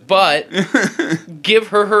thing, but give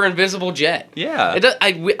her invisible jet. Yeah.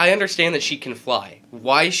 I understand that she can fly.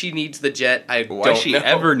 Why she needs the jet, I don't know. Why she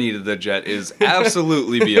ever needed the jet is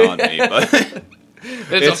absolutely beyond me, but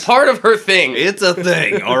it's a part of her thing. It's a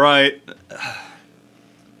thing, all right?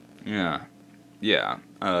 Yeah.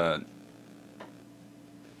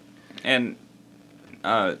 And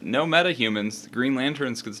no metahumans. Green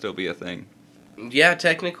Lanterns could still be a thing. Yeah,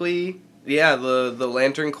 technically. Yeah, the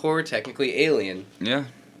Lantern Corps, technically alien. Yeah.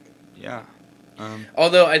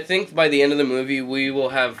 Although I think by the end of the movie, we will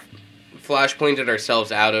have flashpointed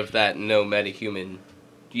ourselves out of that no metahuman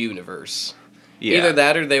universe. Yeah. Either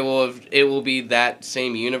that, or it will be that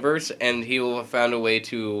same universe, and he will have found a way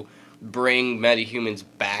to bring metahumans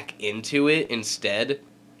back into it instead.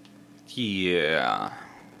 Yeah.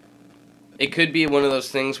 It could be one of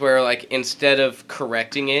those things where, like, instead of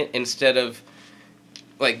correcting it, instead of,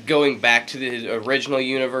 like, going back to the original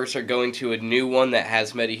universe or going to a new one that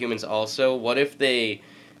has metahumans also, what if they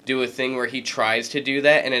do a thing where he tries to do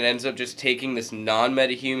that, and it ends up just taking this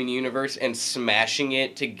non-metahuman universe and smashing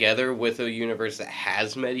it together with a universe that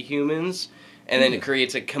has metahumans, and then it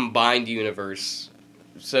creates a combined universe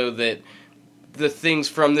so that the things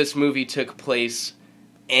from this movie took place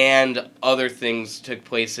and other things took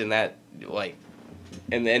place in that, like,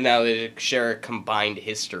 and then now they share a combined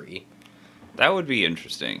history. That would be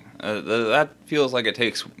interesting. That feels like it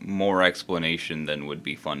takes more explanation than would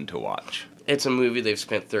be fun to watch. It's a movie they've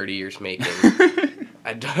spent 30 years making.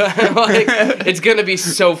 It's gonna be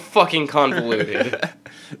so fucking convoluted.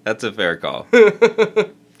 That's a fair call.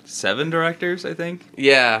 7 directors, I think?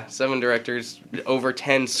 Yeah, 7 directors, over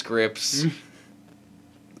 10 scripts.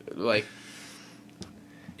 Like,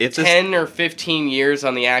 it's 10 or 15 years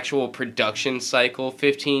on the actual production cycle,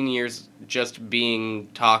 15 years just being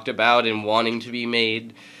talked about and wanting to be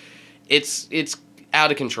made. It's out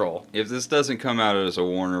of control. If this doesn't come out as a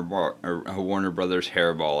Warner Brothers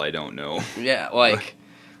hairball, I don't know. Yeah, like,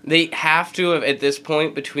 they have to have, at this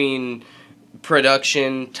point, between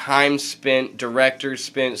production, time spent, directors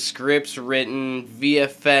spent, scripts written,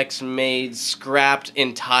 VFX made, scrapped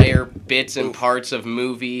entire bits and parts of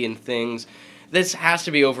movie and things, this has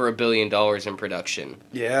to be over $1 billion in production.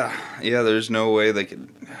 Yeah, there's no way they could...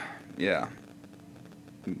 Yeah.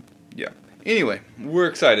 Anyway, we're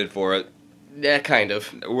excited for it. Yeah, kind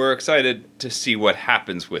of. We're excited to see what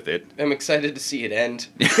happens with it. I'm excited to see it end.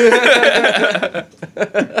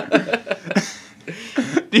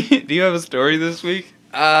 Do you have a story this week?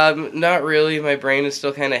 Not really. My brain is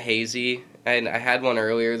still kind of hazy. And I had one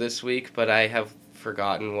earlier this week, but I have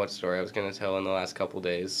forgotten what story I was going to tell in the last couple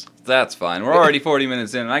days. That's fine. We're already 40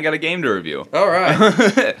 minutes in, and I got a game to review. All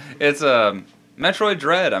right. It's Metroid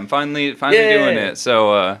Dread. I'm finally doing it.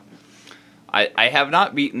 So I have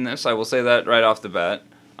not beaten this. I will say that right off the bat.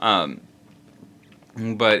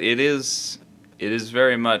 But it is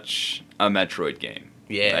very much a Metroid game.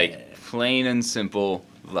 Yeah. Like, plain and simple.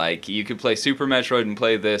 Like, you could play Super Metroid and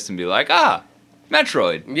play this and be like,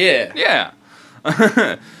 Metroid. Yeah. Yeah.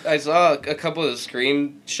 I saw a couple of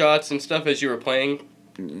screenshots and stuff as you were playing.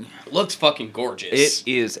 Looks fucking gorgeous.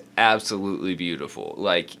 It is absolutely beautiful.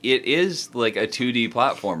 Like, it is like a 2D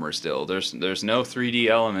platformer still. There's no 3D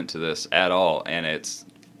element to this at all, and it's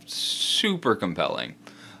super compelling.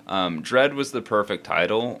 Dread was the perfect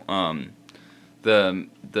title. The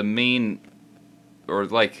main, or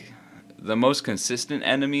like, the most consistent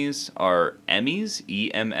enemies are Emmys,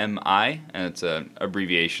 E-M-M-I, and it's an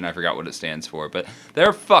abbreviation, I forgot what it stands for, but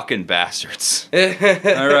they're fucking bastards.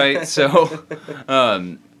 Alright, so,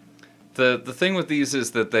 the thing with these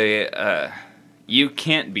is that they, you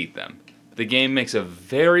can't beat them. The game makes a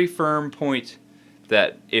very firm point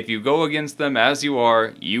that if you go against them as you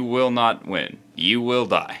are, you will not win. You will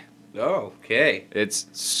die. Oh, okay. It's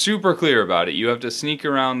super clear about it. You have to sneak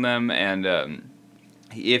around them, and,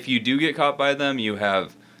 if you do get caught by them, you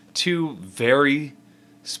have 2 very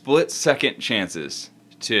split-second chances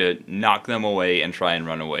to knock them away and try and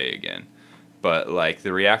run away again. But, like,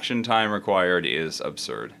 the reaction time required is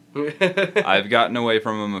absurd. I've gotten away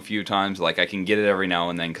from them a few times. Like, I can get it every now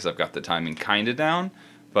and then because I've got the timing kind of down.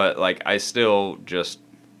 But, like, I still just...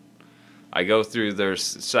 I go through their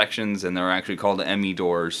sections, and they're actually called Emmy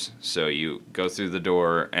doors. So you go through the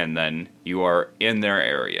door, and then you are in their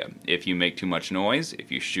area. If you make too much noise, if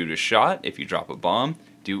you shoot a shot, if you drop a bomb,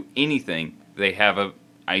 do anything, they have an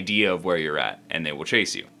idea of where you're at, and they will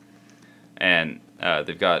chase you. And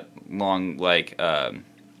they've got long, like,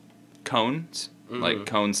 cones, like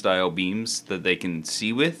cone-style beams that they can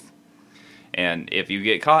see with. And if you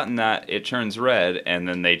get caught in that, it turns red, and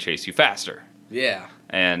then they chase you faster. Yeah.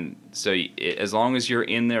 And so as long as you're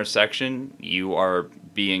in their section, you are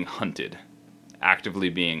being hunted, actively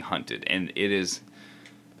being hunted. And it is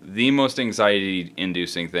the most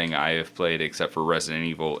anxiety-inducing thing I have played except for Resident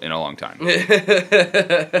Evil in a long time.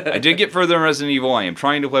 I did get further in Resident Evil. I am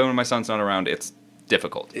trying to play when my son's not around. It's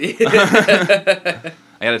difficult.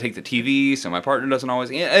 I gotta take the TV, so my partner doesn't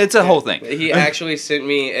always... It's a whole thing. He actually sent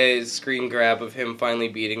me a screen grab of him finally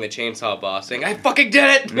beating the chainsaw boss, saying, I fucking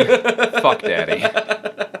did it! Fuck daddy.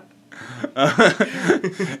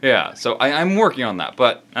 Yeah, so I'm working on that,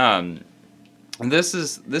 but this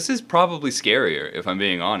is probably scarier, if I'm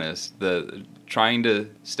being honest. The trying to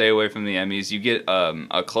stay away from the Emmys. You get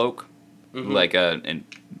a cloak, like an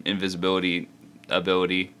invisibility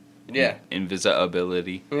ability. Yeah.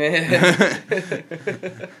 Invisibility.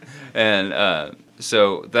 And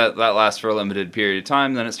so that lasts for a limited period of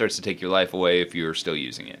time, then it starts to take your life away if you're still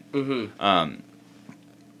using it.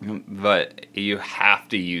 But you have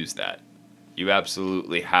to use that. You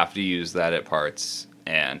absolutely have to use that at parts.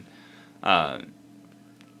 And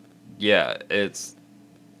yeah,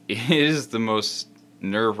 it is the most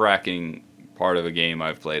nerve-wracking part of a game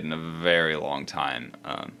I've played in a very long time.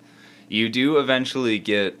 You do eventually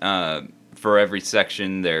get, for every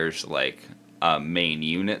section, there's like a main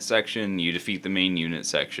unit section. You defeat the main unit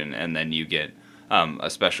section, and then you get a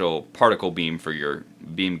special particle beam for your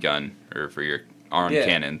beam gun, or for your arm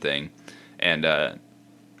cannon thing. And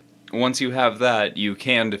once you have that, you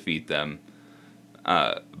can defeat them,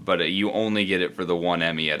 but you only get it for the one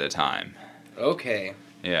Emmy at a time. Okay.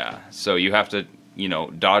 Yeah, so you have to,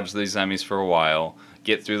 dodge these enemies for a while,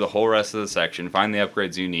 get through the whole rest of the section, find the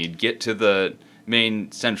upgrades you need, get to the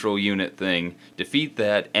main central unit thing, defeat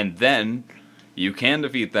that, and then you can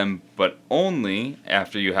defeat them, but only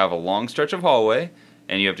after you have a long stretch of hallway,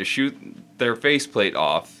 and you have to shoot their faceplate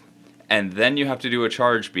off, and then you have to do a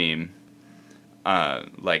charge beam,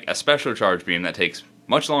 like a special charge beam that takes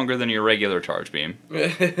much longer than your regular charge beam,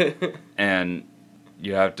 and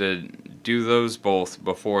you have to do those both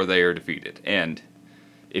before they are defeated. And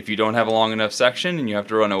if you don't have a long enough section and you have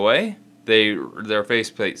to run away, their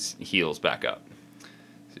faceplate heals back up.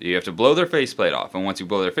 So you have to blow their faceplate off, and once you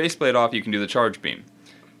blow their faceplate off, you can do the charge beam.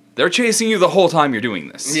 They're chasing you the whole time you're doing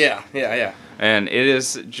this. Yeah. And it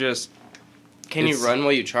is just... Can you run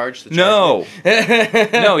while you charge the charge No! beam?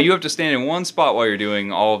 No, you have to stand in one spot while you're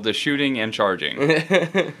doing all of the shooting and charging.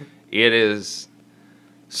 It is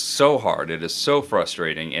so hard, it is so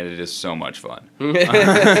frustrating, and it is so much fun.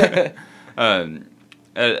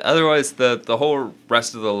 Otherwise, the whole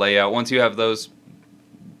rest of the layout, once you have those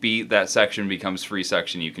beat, that section becomes free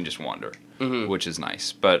section, you can just wander, which is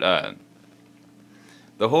nice. But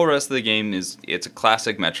the whole rest of the game it's a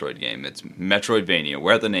classic Metroid game. It's Metroidvania,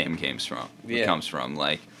 where the name comes from. Yeah. It comes from,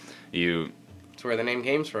 like, It's where the name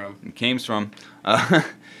came from.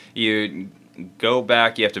 You go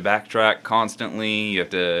back, you have to backtrack constantly, you have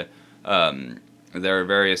to, there are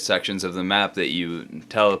various sections of the map that you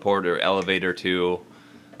teleport or elevator to.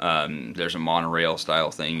 There's a monorail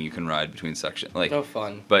style thing you can ride between sections. No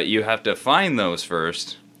fun. But you have to find those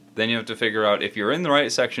first, then you have to figure out if you're in the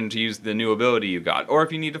right section to use the new ability you got, or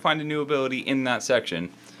if you need to find a new ability in that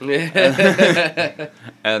section.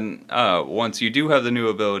 And once you do have the new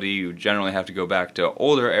ability, you generally have to go back to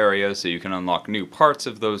older areas so you can unlock new parts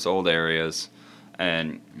of those old areas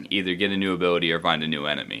and either get a new ability or find a new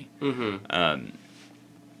enemy. And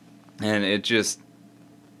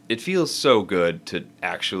it feels so good to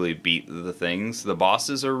actually beat the things. The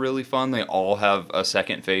bosses are really fun. They all have a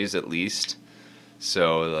second phase at least.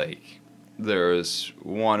 So, like, there's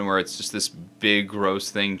one where it's just this big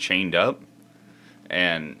gross thing chained up,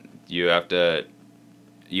 and you have to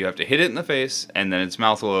hit it in the face, and then its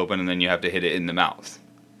mouth will open, and then you have to hit it in the mouth.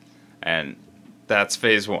 And that's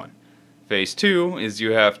phase 1. Phase 2 is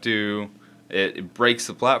it breaks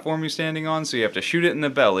the platform you're standing on, so you have to shoot it in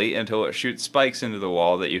the belly until it shoots spikes into the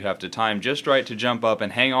wall that you have to time just right to jump up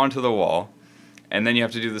and hang onto the wall, and then you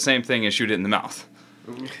have to do the same thing and shoot it in the mouth.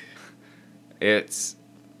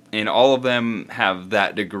 And all of them have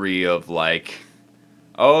that degree of, like,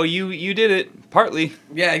 oh, you did it, partly.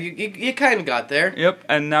 Yeah, you kind of got there. Yep,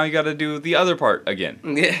 and now you got to do the other part again.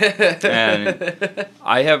 And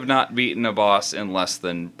I have not beaten a boss in less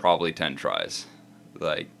than probably 10 tries.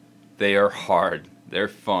 Like, they are hard, they're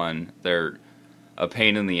fun, they're a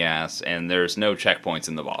pain in the ass, and there's no checkpoints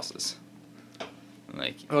in the bosses.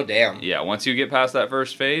 Like, oh damn. Yeah, once you get past that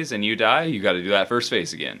first phase and you die, you got to do that first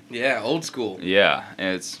phase again. Yeah, old school. Yeah,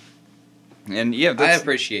 I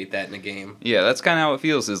appreciate that in a game. Yeah, that's kind of how it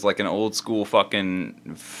feels. Is like an old school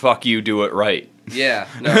fucking fuck you, do it right. Yeah,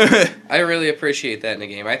 no, I really appreciate that in a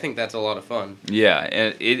game. I think that's a lot of fun. Yeah,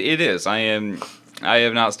 it is. I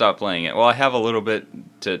have not stopped playing it. Well, I have a little bit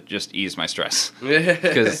to just ease my stress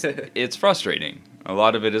because it's frustrating. A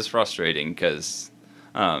lot of it is frustrating because.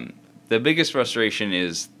 The biggest frustration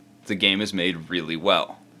is the game is made really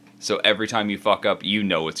well. So every time you fuck up, you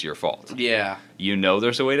know it's your fault. Yeah. You know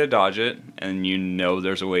there's a way to dodge it, and you know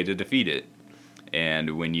there's a way to defeat it.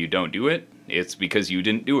 And when you don't do it, it's because you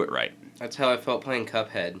didn't do it right. That's how I felt playing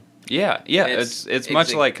Cuphead. Yeah, it's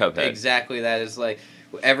much like Cuphead. Exactly that. It's like,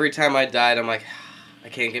 every time I died, I'm like, I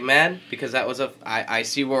can't get mad, because that was I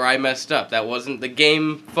see where I messed up. That wasn't the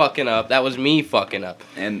game fucking up, that was me fucking up.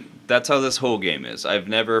 And that's how this whole game is. I've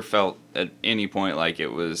never felt at any point like it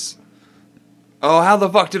was, oh, how the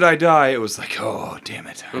fuck did I die? It was like, oh, damn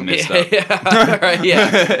it, I messed up. Yeah, right,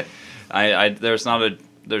 yeah. There's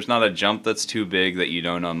not a jump that's too big that you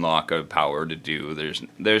don't unlock a power to do.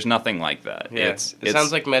 There's nothing like that. Yeah. It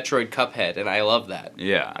sounds like Metroid Cuphead, and I love that.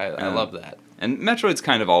 Yeah. I love that. And Metroid's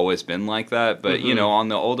kind of always been like that, but, on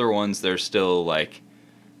the older ones, they're still like,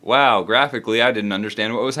 wow, graphically, I didn't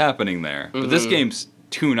understand what was happening there. But this game's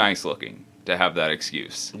too nice looking. to have that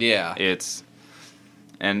excuse. Yeah.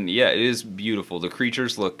 And yeah, it is beautiful. The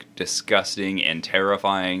creatures look disgusting and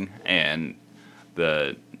terrifying, and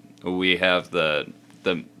we have the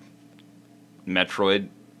Metroid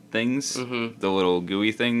things, the little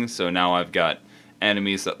gooey things. So now I've got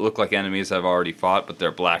enemies that look like enemies I've already fought, but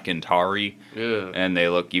they're black and tarry, and they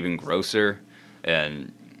look even grosser.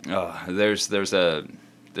 And there's a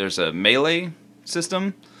melee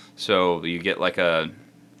system, so you get like a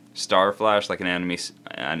star flash, like an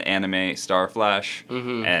anime star flash,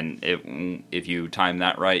 and if you time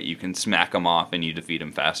that right, you can smack them off and you defeat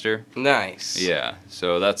them faster. Nice. Yeah,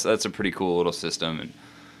 so that's a pretty cool little system.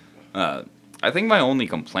 And I think my only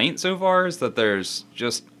complaint so far is that there's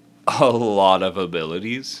just a lot of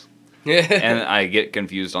abilities, and I get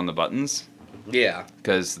confused on the buttons. Yeah,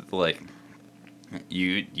 because like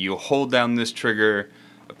you hold down this trigger,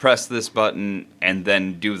 press this button, and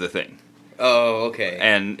then do the thing. Oh, okay.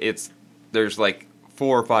 And there's like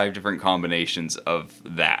 4 or 5 different combinations of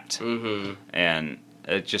that, and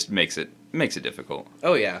it just makes it difficult.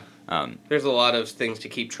 Oh yeah. There's a lot of things to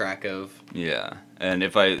keep track of. Yeah, and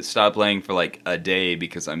if I stop playing for like a day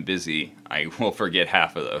because I'm busy, I will forget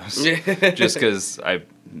half of those. Just because I'm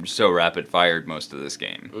so rapid fired most of this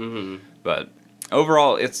game. But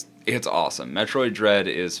overall, it's awesome. Metroid Dread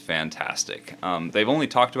is fantastic. They've only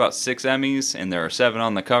talked about 6 Emmys, and there are 7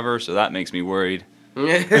 on the cover, so that makes me worried.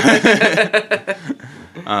 The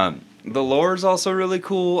lore is also really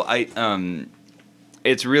cool.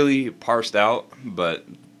 It's really parsed out, but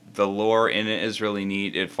the lore in it is really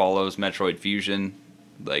neat. It follows Metroid Fusion,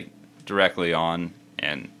 like, directly on,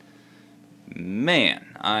 and man,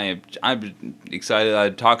 I'm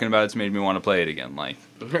excited. Talking about it's made me want to play it again. Like,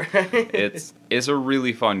 it's a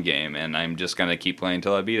really fun game, and I'm just gonna keep playing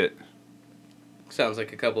until I beat it. Sounds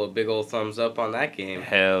like a couple of big old thumbs up on that game.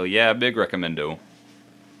 Hell yeah, big recommendo.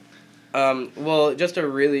 Well, just a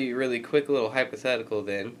really, really quick little hypothetical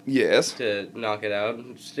then. Yes. To knock it out.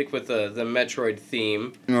 Stick with the Metroid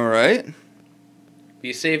theme. All right. Do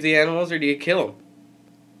you save the animals or do you kill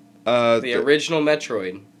them? The original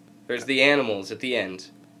Metroid. There's the animals at the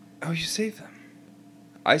end. Oh, you save them.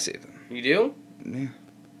 I save them. You do? Yeah.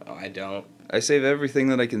 Oh, I don't. I save everything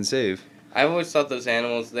that I can save. I've always thought those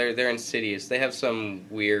animals, they're insidious. They have some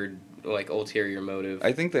weird, like, ulterior motive.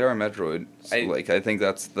 I think they are Metroid. I think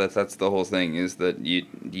that's the whole thing, is that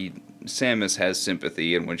Samus has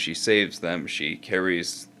sympathy, and when she saves them, she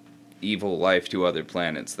carries evil life to other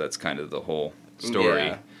planets. That's kind of the whole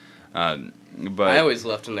story. Yeah. But I always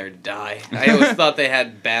left them there to die. I always thought they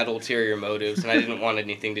had bad ulterior motives, and I didn't want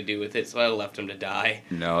anything to do with it, so I left them to die.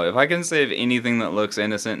 No, if I can save anything that looks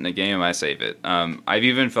innocent in a game, I save it. I've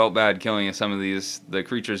even felt bad killing some of the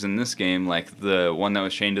creatures in this game, like the one that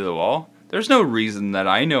was chained to the wall. There's no reason that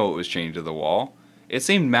I know it was chained to the wall. It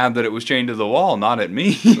seemed mad that it was chained to the wall, not at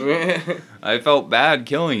me. I felt bad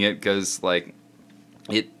killing it because, like,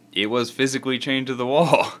 it was physically chained to the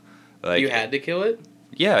wall. Like, you had to kill it?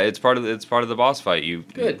 Yeah, it's part of the boss fight. You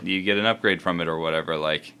get an upgrade from it or whatever.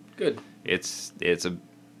 Like, good. It's a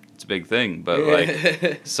big thing, but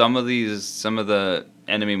like some of the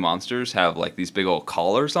enemy monsters have like these big old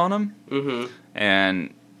collars on them,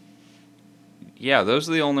 and yeah, those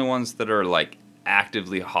are the only ones that are like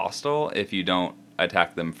actively hostile if you don't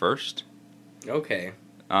attack them first. Okay.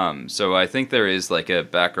 So I think there is like a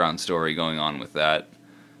background story going on with that.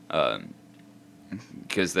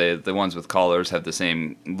 Because the ones with collars have the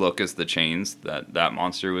same look as the chains that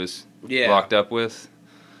monster was locked up with.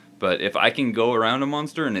 But if I can go around a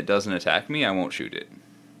monster and it doesn't attack me, I won't shoot it.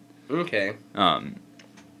 Okay.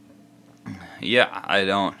 Yeah,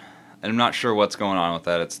 I'm not sure what's going on with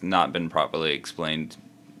that. It's not been properly explained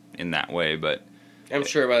in that way, but I'm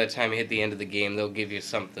sure by the time you hit the end of the game, they'll give you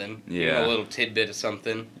something. Yeah. A little tidbit of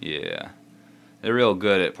something. Yeah. They're real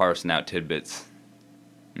good at parsing out tidbits.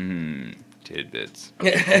 Tidbits.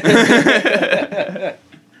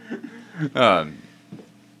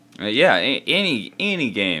 Yeah, any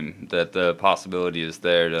game that the possibility is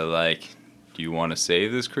there to, like, do you want to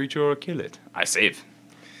save this creature or kill it? I save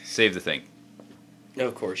the thing.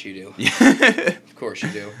 Of course you do. Of course you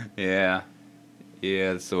do. Yeah,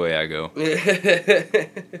 that's the way I go.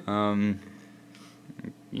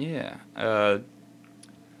 Yeah.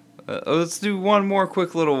 Let's do one more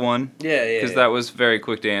quick little one. Yeah. Because that was very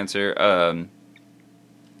quick to answer.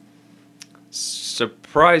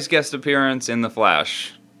 Surprise guest appearance in The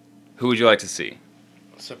Flash. Who would you like to see?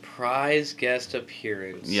 Surprise guest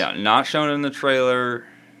appearance. Yeah, not shown in the trailer.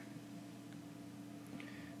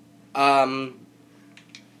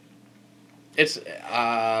 It's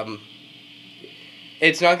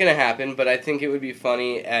not gonna happen, but I think it would be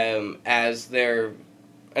funny as they're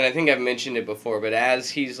and I think I've mentioned it before, but as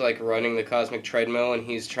he's like running the cosmic treadmill and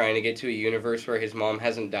he's trying to get to a universe where his mom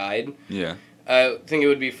hasn't died, Yeah. I think it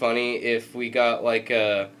would be funny if we got like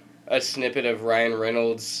a snippet of Ryan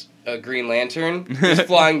Reynolds' Green Lantern just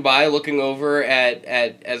flying by, looking over at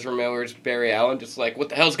Ezra Miller's Barry Allen, just like, what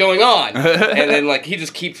the hell's going on? And then like he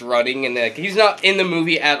just keeps running, and like he's not in the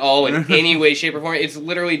movie at all in any way, shape, or form. It's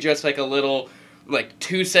literally just like a little like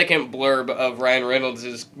 2-second blurb of Ryan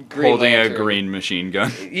Reynolds' Green Holding Lantern. a green machine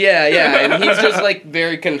gun. Yeah, and he's just like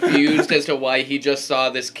very confused as to why he just saw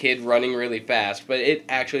this kid running really fast, but it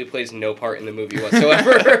actually plays no part in the movie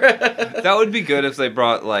whatsoever. That would be good if they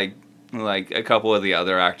brought like a couple of the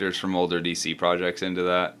other actors from older DC projects into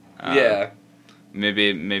that. Yeah.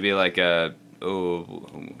 Maybe like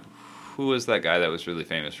who was that guy that was really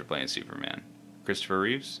famous for playing Superman? Christopher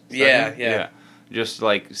Reeves? Yeah. Just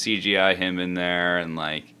like CGI him in there and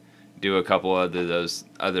like do a couple of those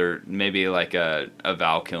other, maybe like a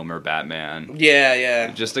Val Kilmer Batman.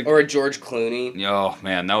 Yeah. Or a George Clooney. Oh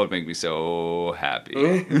man, that would make me so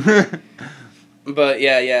happy. But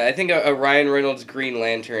yeah, I think a Ryan Reynolds Green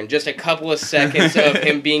Lantern, just a couple of seconds of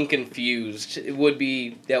him being confused would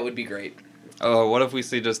be great. Oh, what if we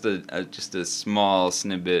see just a small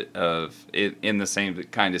snippet of it in the same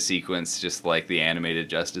kind of sequence, just like the animated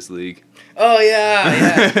Justice League? Oh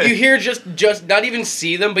yeah. You hear just not even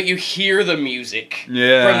see them, but you hear the music.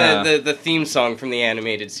 Yeah. From the theme song from the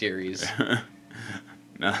animated series.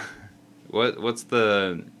 No. What's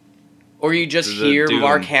the? Or you just hear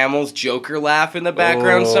Mark Hamill's Joker laugh in the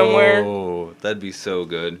background somewhere. Oh, that'd be so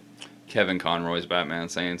good. Kevin Conroy's Batman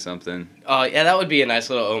saying something. Oh, yeah, that would be a nice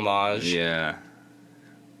little homage. Yeah.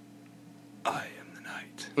 I am the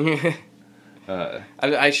night.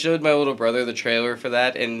 I showed my little brother the trailer for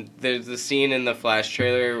that, and there's the scene in the Flash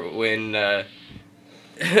trailer when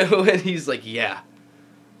when he's like, yeah,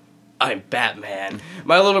 I'm Batman.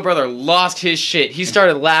 My little brother lost his shit. He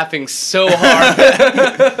started laughing so hard.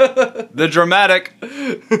 The dramatic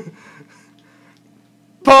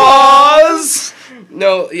pause.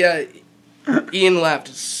 No, yeah. Ian laughed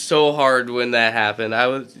so hard when that happened.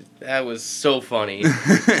 That was so funny.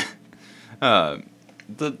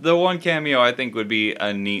 The one cameo I think would be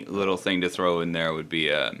a neat little thing to throw in there would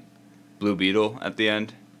be Blue Beetle at the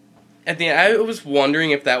end. At the end, I was wondering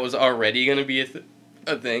if that was already going to be a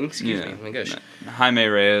thing. Excuse me. Oh my gosh. Jaime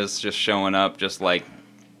Reyes just showing up, just like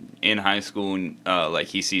in high school, and like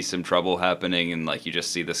he sees some trouble happening, and like you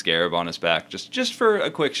just see the scarab on his back, just for a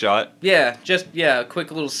quick shot. Yeah, a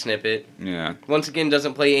quick little snippet. Yeah. Once again,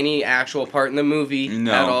 doesn't play any actual part in the movie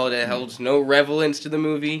at all. It holds no relevance to the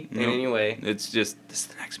movie in any way. It's just, this is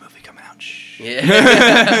the next movie coming out. Shh.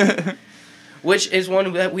 Yeah. Which is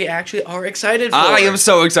one that we actually are excited for. I am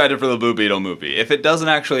so excited for the Blue Beetle movie. If it doesn't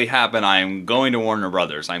actually happen, I am going to Warner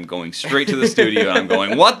Brothers. I'm going straight to the studio, and I'm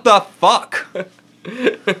going, what the fuck?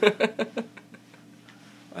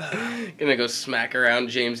 Gonna go smack around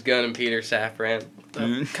James Gunn and Peter Safran.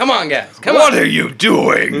 Come on, guys. What are you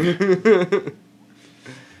doing?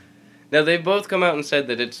 Now, they've both come out and said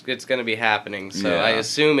that it's gonna be happening, so I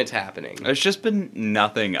assume it's happening. There's just been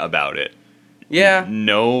nothing about it. Yeah.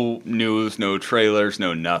 No news, no trailers,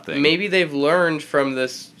 no nothing. Maybe they've learned from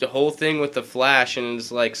the whole thing with The Flash, and it's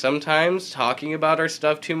like sometimes talking about our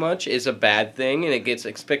stuff too much is a bad thing, and it gets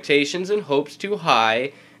expectations and hopes too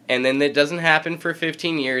high, and then it doesn't happen for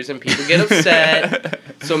 15 years, and people get upset.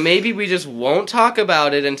 So maybe we just won't talk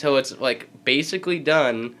about it until it's like basically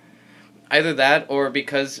done. Either that, or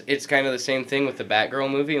because it's kind of the same thing with the Batgirl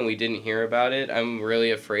movie, and we didn't hear about it, I'm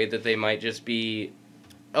really afraid that they might just be...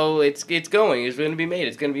 Oh, it's going to be made,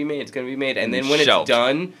 and then when it's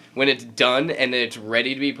done, and it's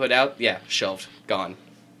ready to be put out, shelved, gone.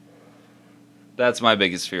 That's my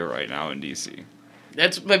biggest fear right now in DC.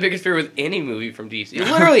 That's my biggest fear with any movie from DC.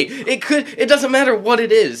 Literally, it doesn't matter what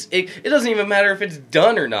it is. It doesn't even matter if it's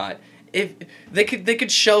done or not. If they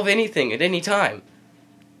could shelve anything at any time.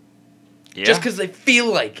 Yeah. Just because they feel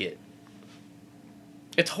like it.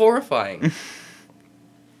 It's horrifying.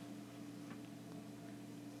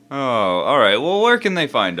 Oh, all right. Well, where can they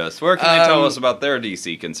find us? Where can they tell us about their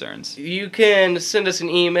DC concerns? You can send us an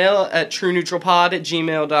email at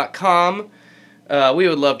trueneutralpod@gmail.com. We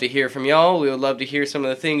would love to hear from y'all. We would love to hear some of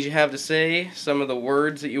the things you have to say, some of the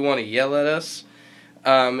words that you want to yell at us.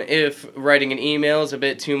 If writing an email is a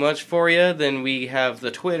bit too much for you, then we have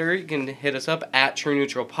the Twitter. You can hit us up at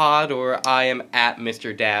trueneutralpod, or I am at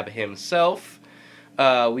Mr. Dab himself.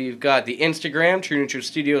 We've got the Instagram, True Neutral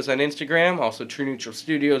Studios on Instagram, also True Neutral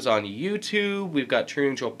Studios on YouTube. We've got True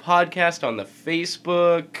Neutral Podcast on the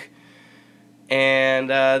Facebook. And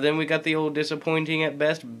then we got the old disappointing at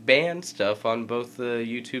best band stuff on both the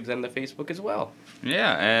YouTubes and the Facebook as well.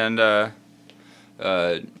 Yeah, and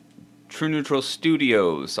True Neutral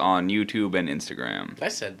Studios on YouTube and Instagram. I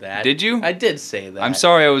said that. Did you? I did say that. I'm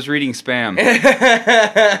sorry, I was reading spam.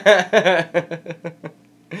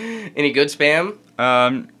 Any good spam?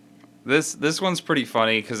 This one's pretty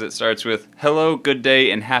funny because it starts with "Hello, good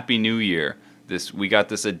day, and Happy New Year." We got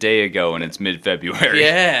this a day ago, and it's mid-February.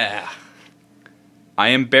 Yeah. I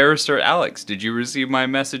am Barrister Alex. Did you receive my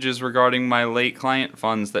messages regarding my late client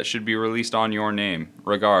funds that should be released on your name?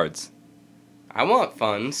 Regards. I want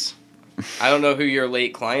funds. I don't know who your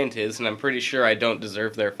late client is, and I'm pretty sure I don't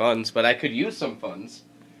deserve their funds, but I could use some funds.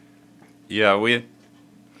 Yeah,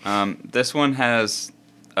 this one has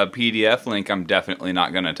a PDF link I'm definitely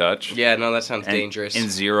not going to touch. Yeah, no, that sounds dangerous. And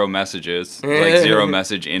 0 messages. Like 0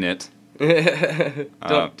 message in it.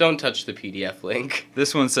 Don't touch the PDF link.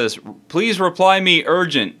 This one says, "Please reply me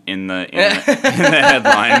urgent" in the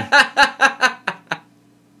headline.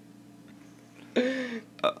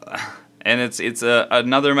 And it's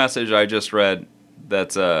another message I just read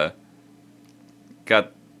that's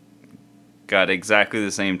got exactly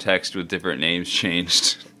the same text with different names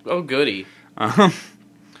changed. Oh, goody.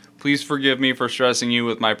 Please forgive me for stressing you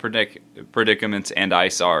with my predicaments, and I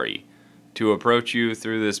sorry. To approach you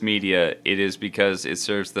through this media, it is because it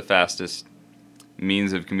serves the fastest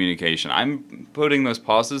means of communication. I'm putting those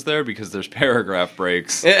pauses there because there's paragraph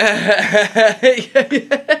breaks. It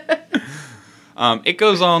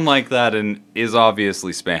goes on like that and is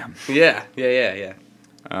obviously spam. Yeah.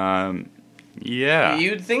 Yeah.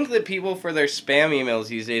 You'd think that people for their spam emails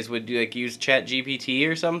these days would use ChatGPT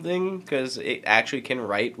or something because it actually can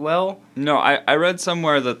write well. No, I read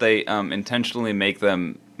somewhere that they intentionally make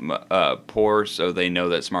them poor so they know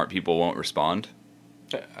that smart people won't respond.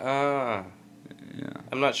 Yeah.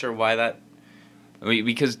 I'm not sure why that...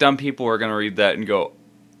 because dumb people are going to read that and go,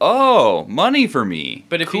 "Oh, money for me."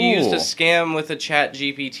 But if cool. you used a scam with a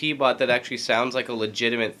ChatGPT bot that actually sounds like a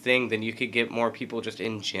legitimate thing, then you could get more people just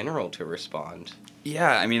in general to respond.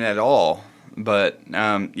 Yeah, I mean, at all. But,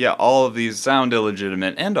 all of these sound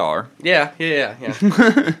illegitimate and are. Yeah.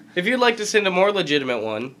 If you'd like to send a more legitimate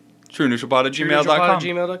one...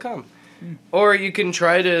 TrueNeutralPod@gmail.com. Or you can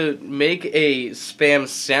try to make a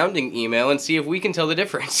spam-sounding email and see if we can tell the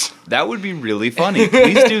difference. That would be really funny.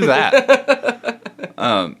 Please do that.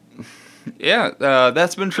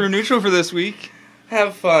 That's been True Neutral for this week.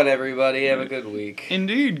 Have fun, everybody. Have a good week.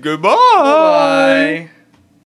 Indeed. Goodbye. Bye.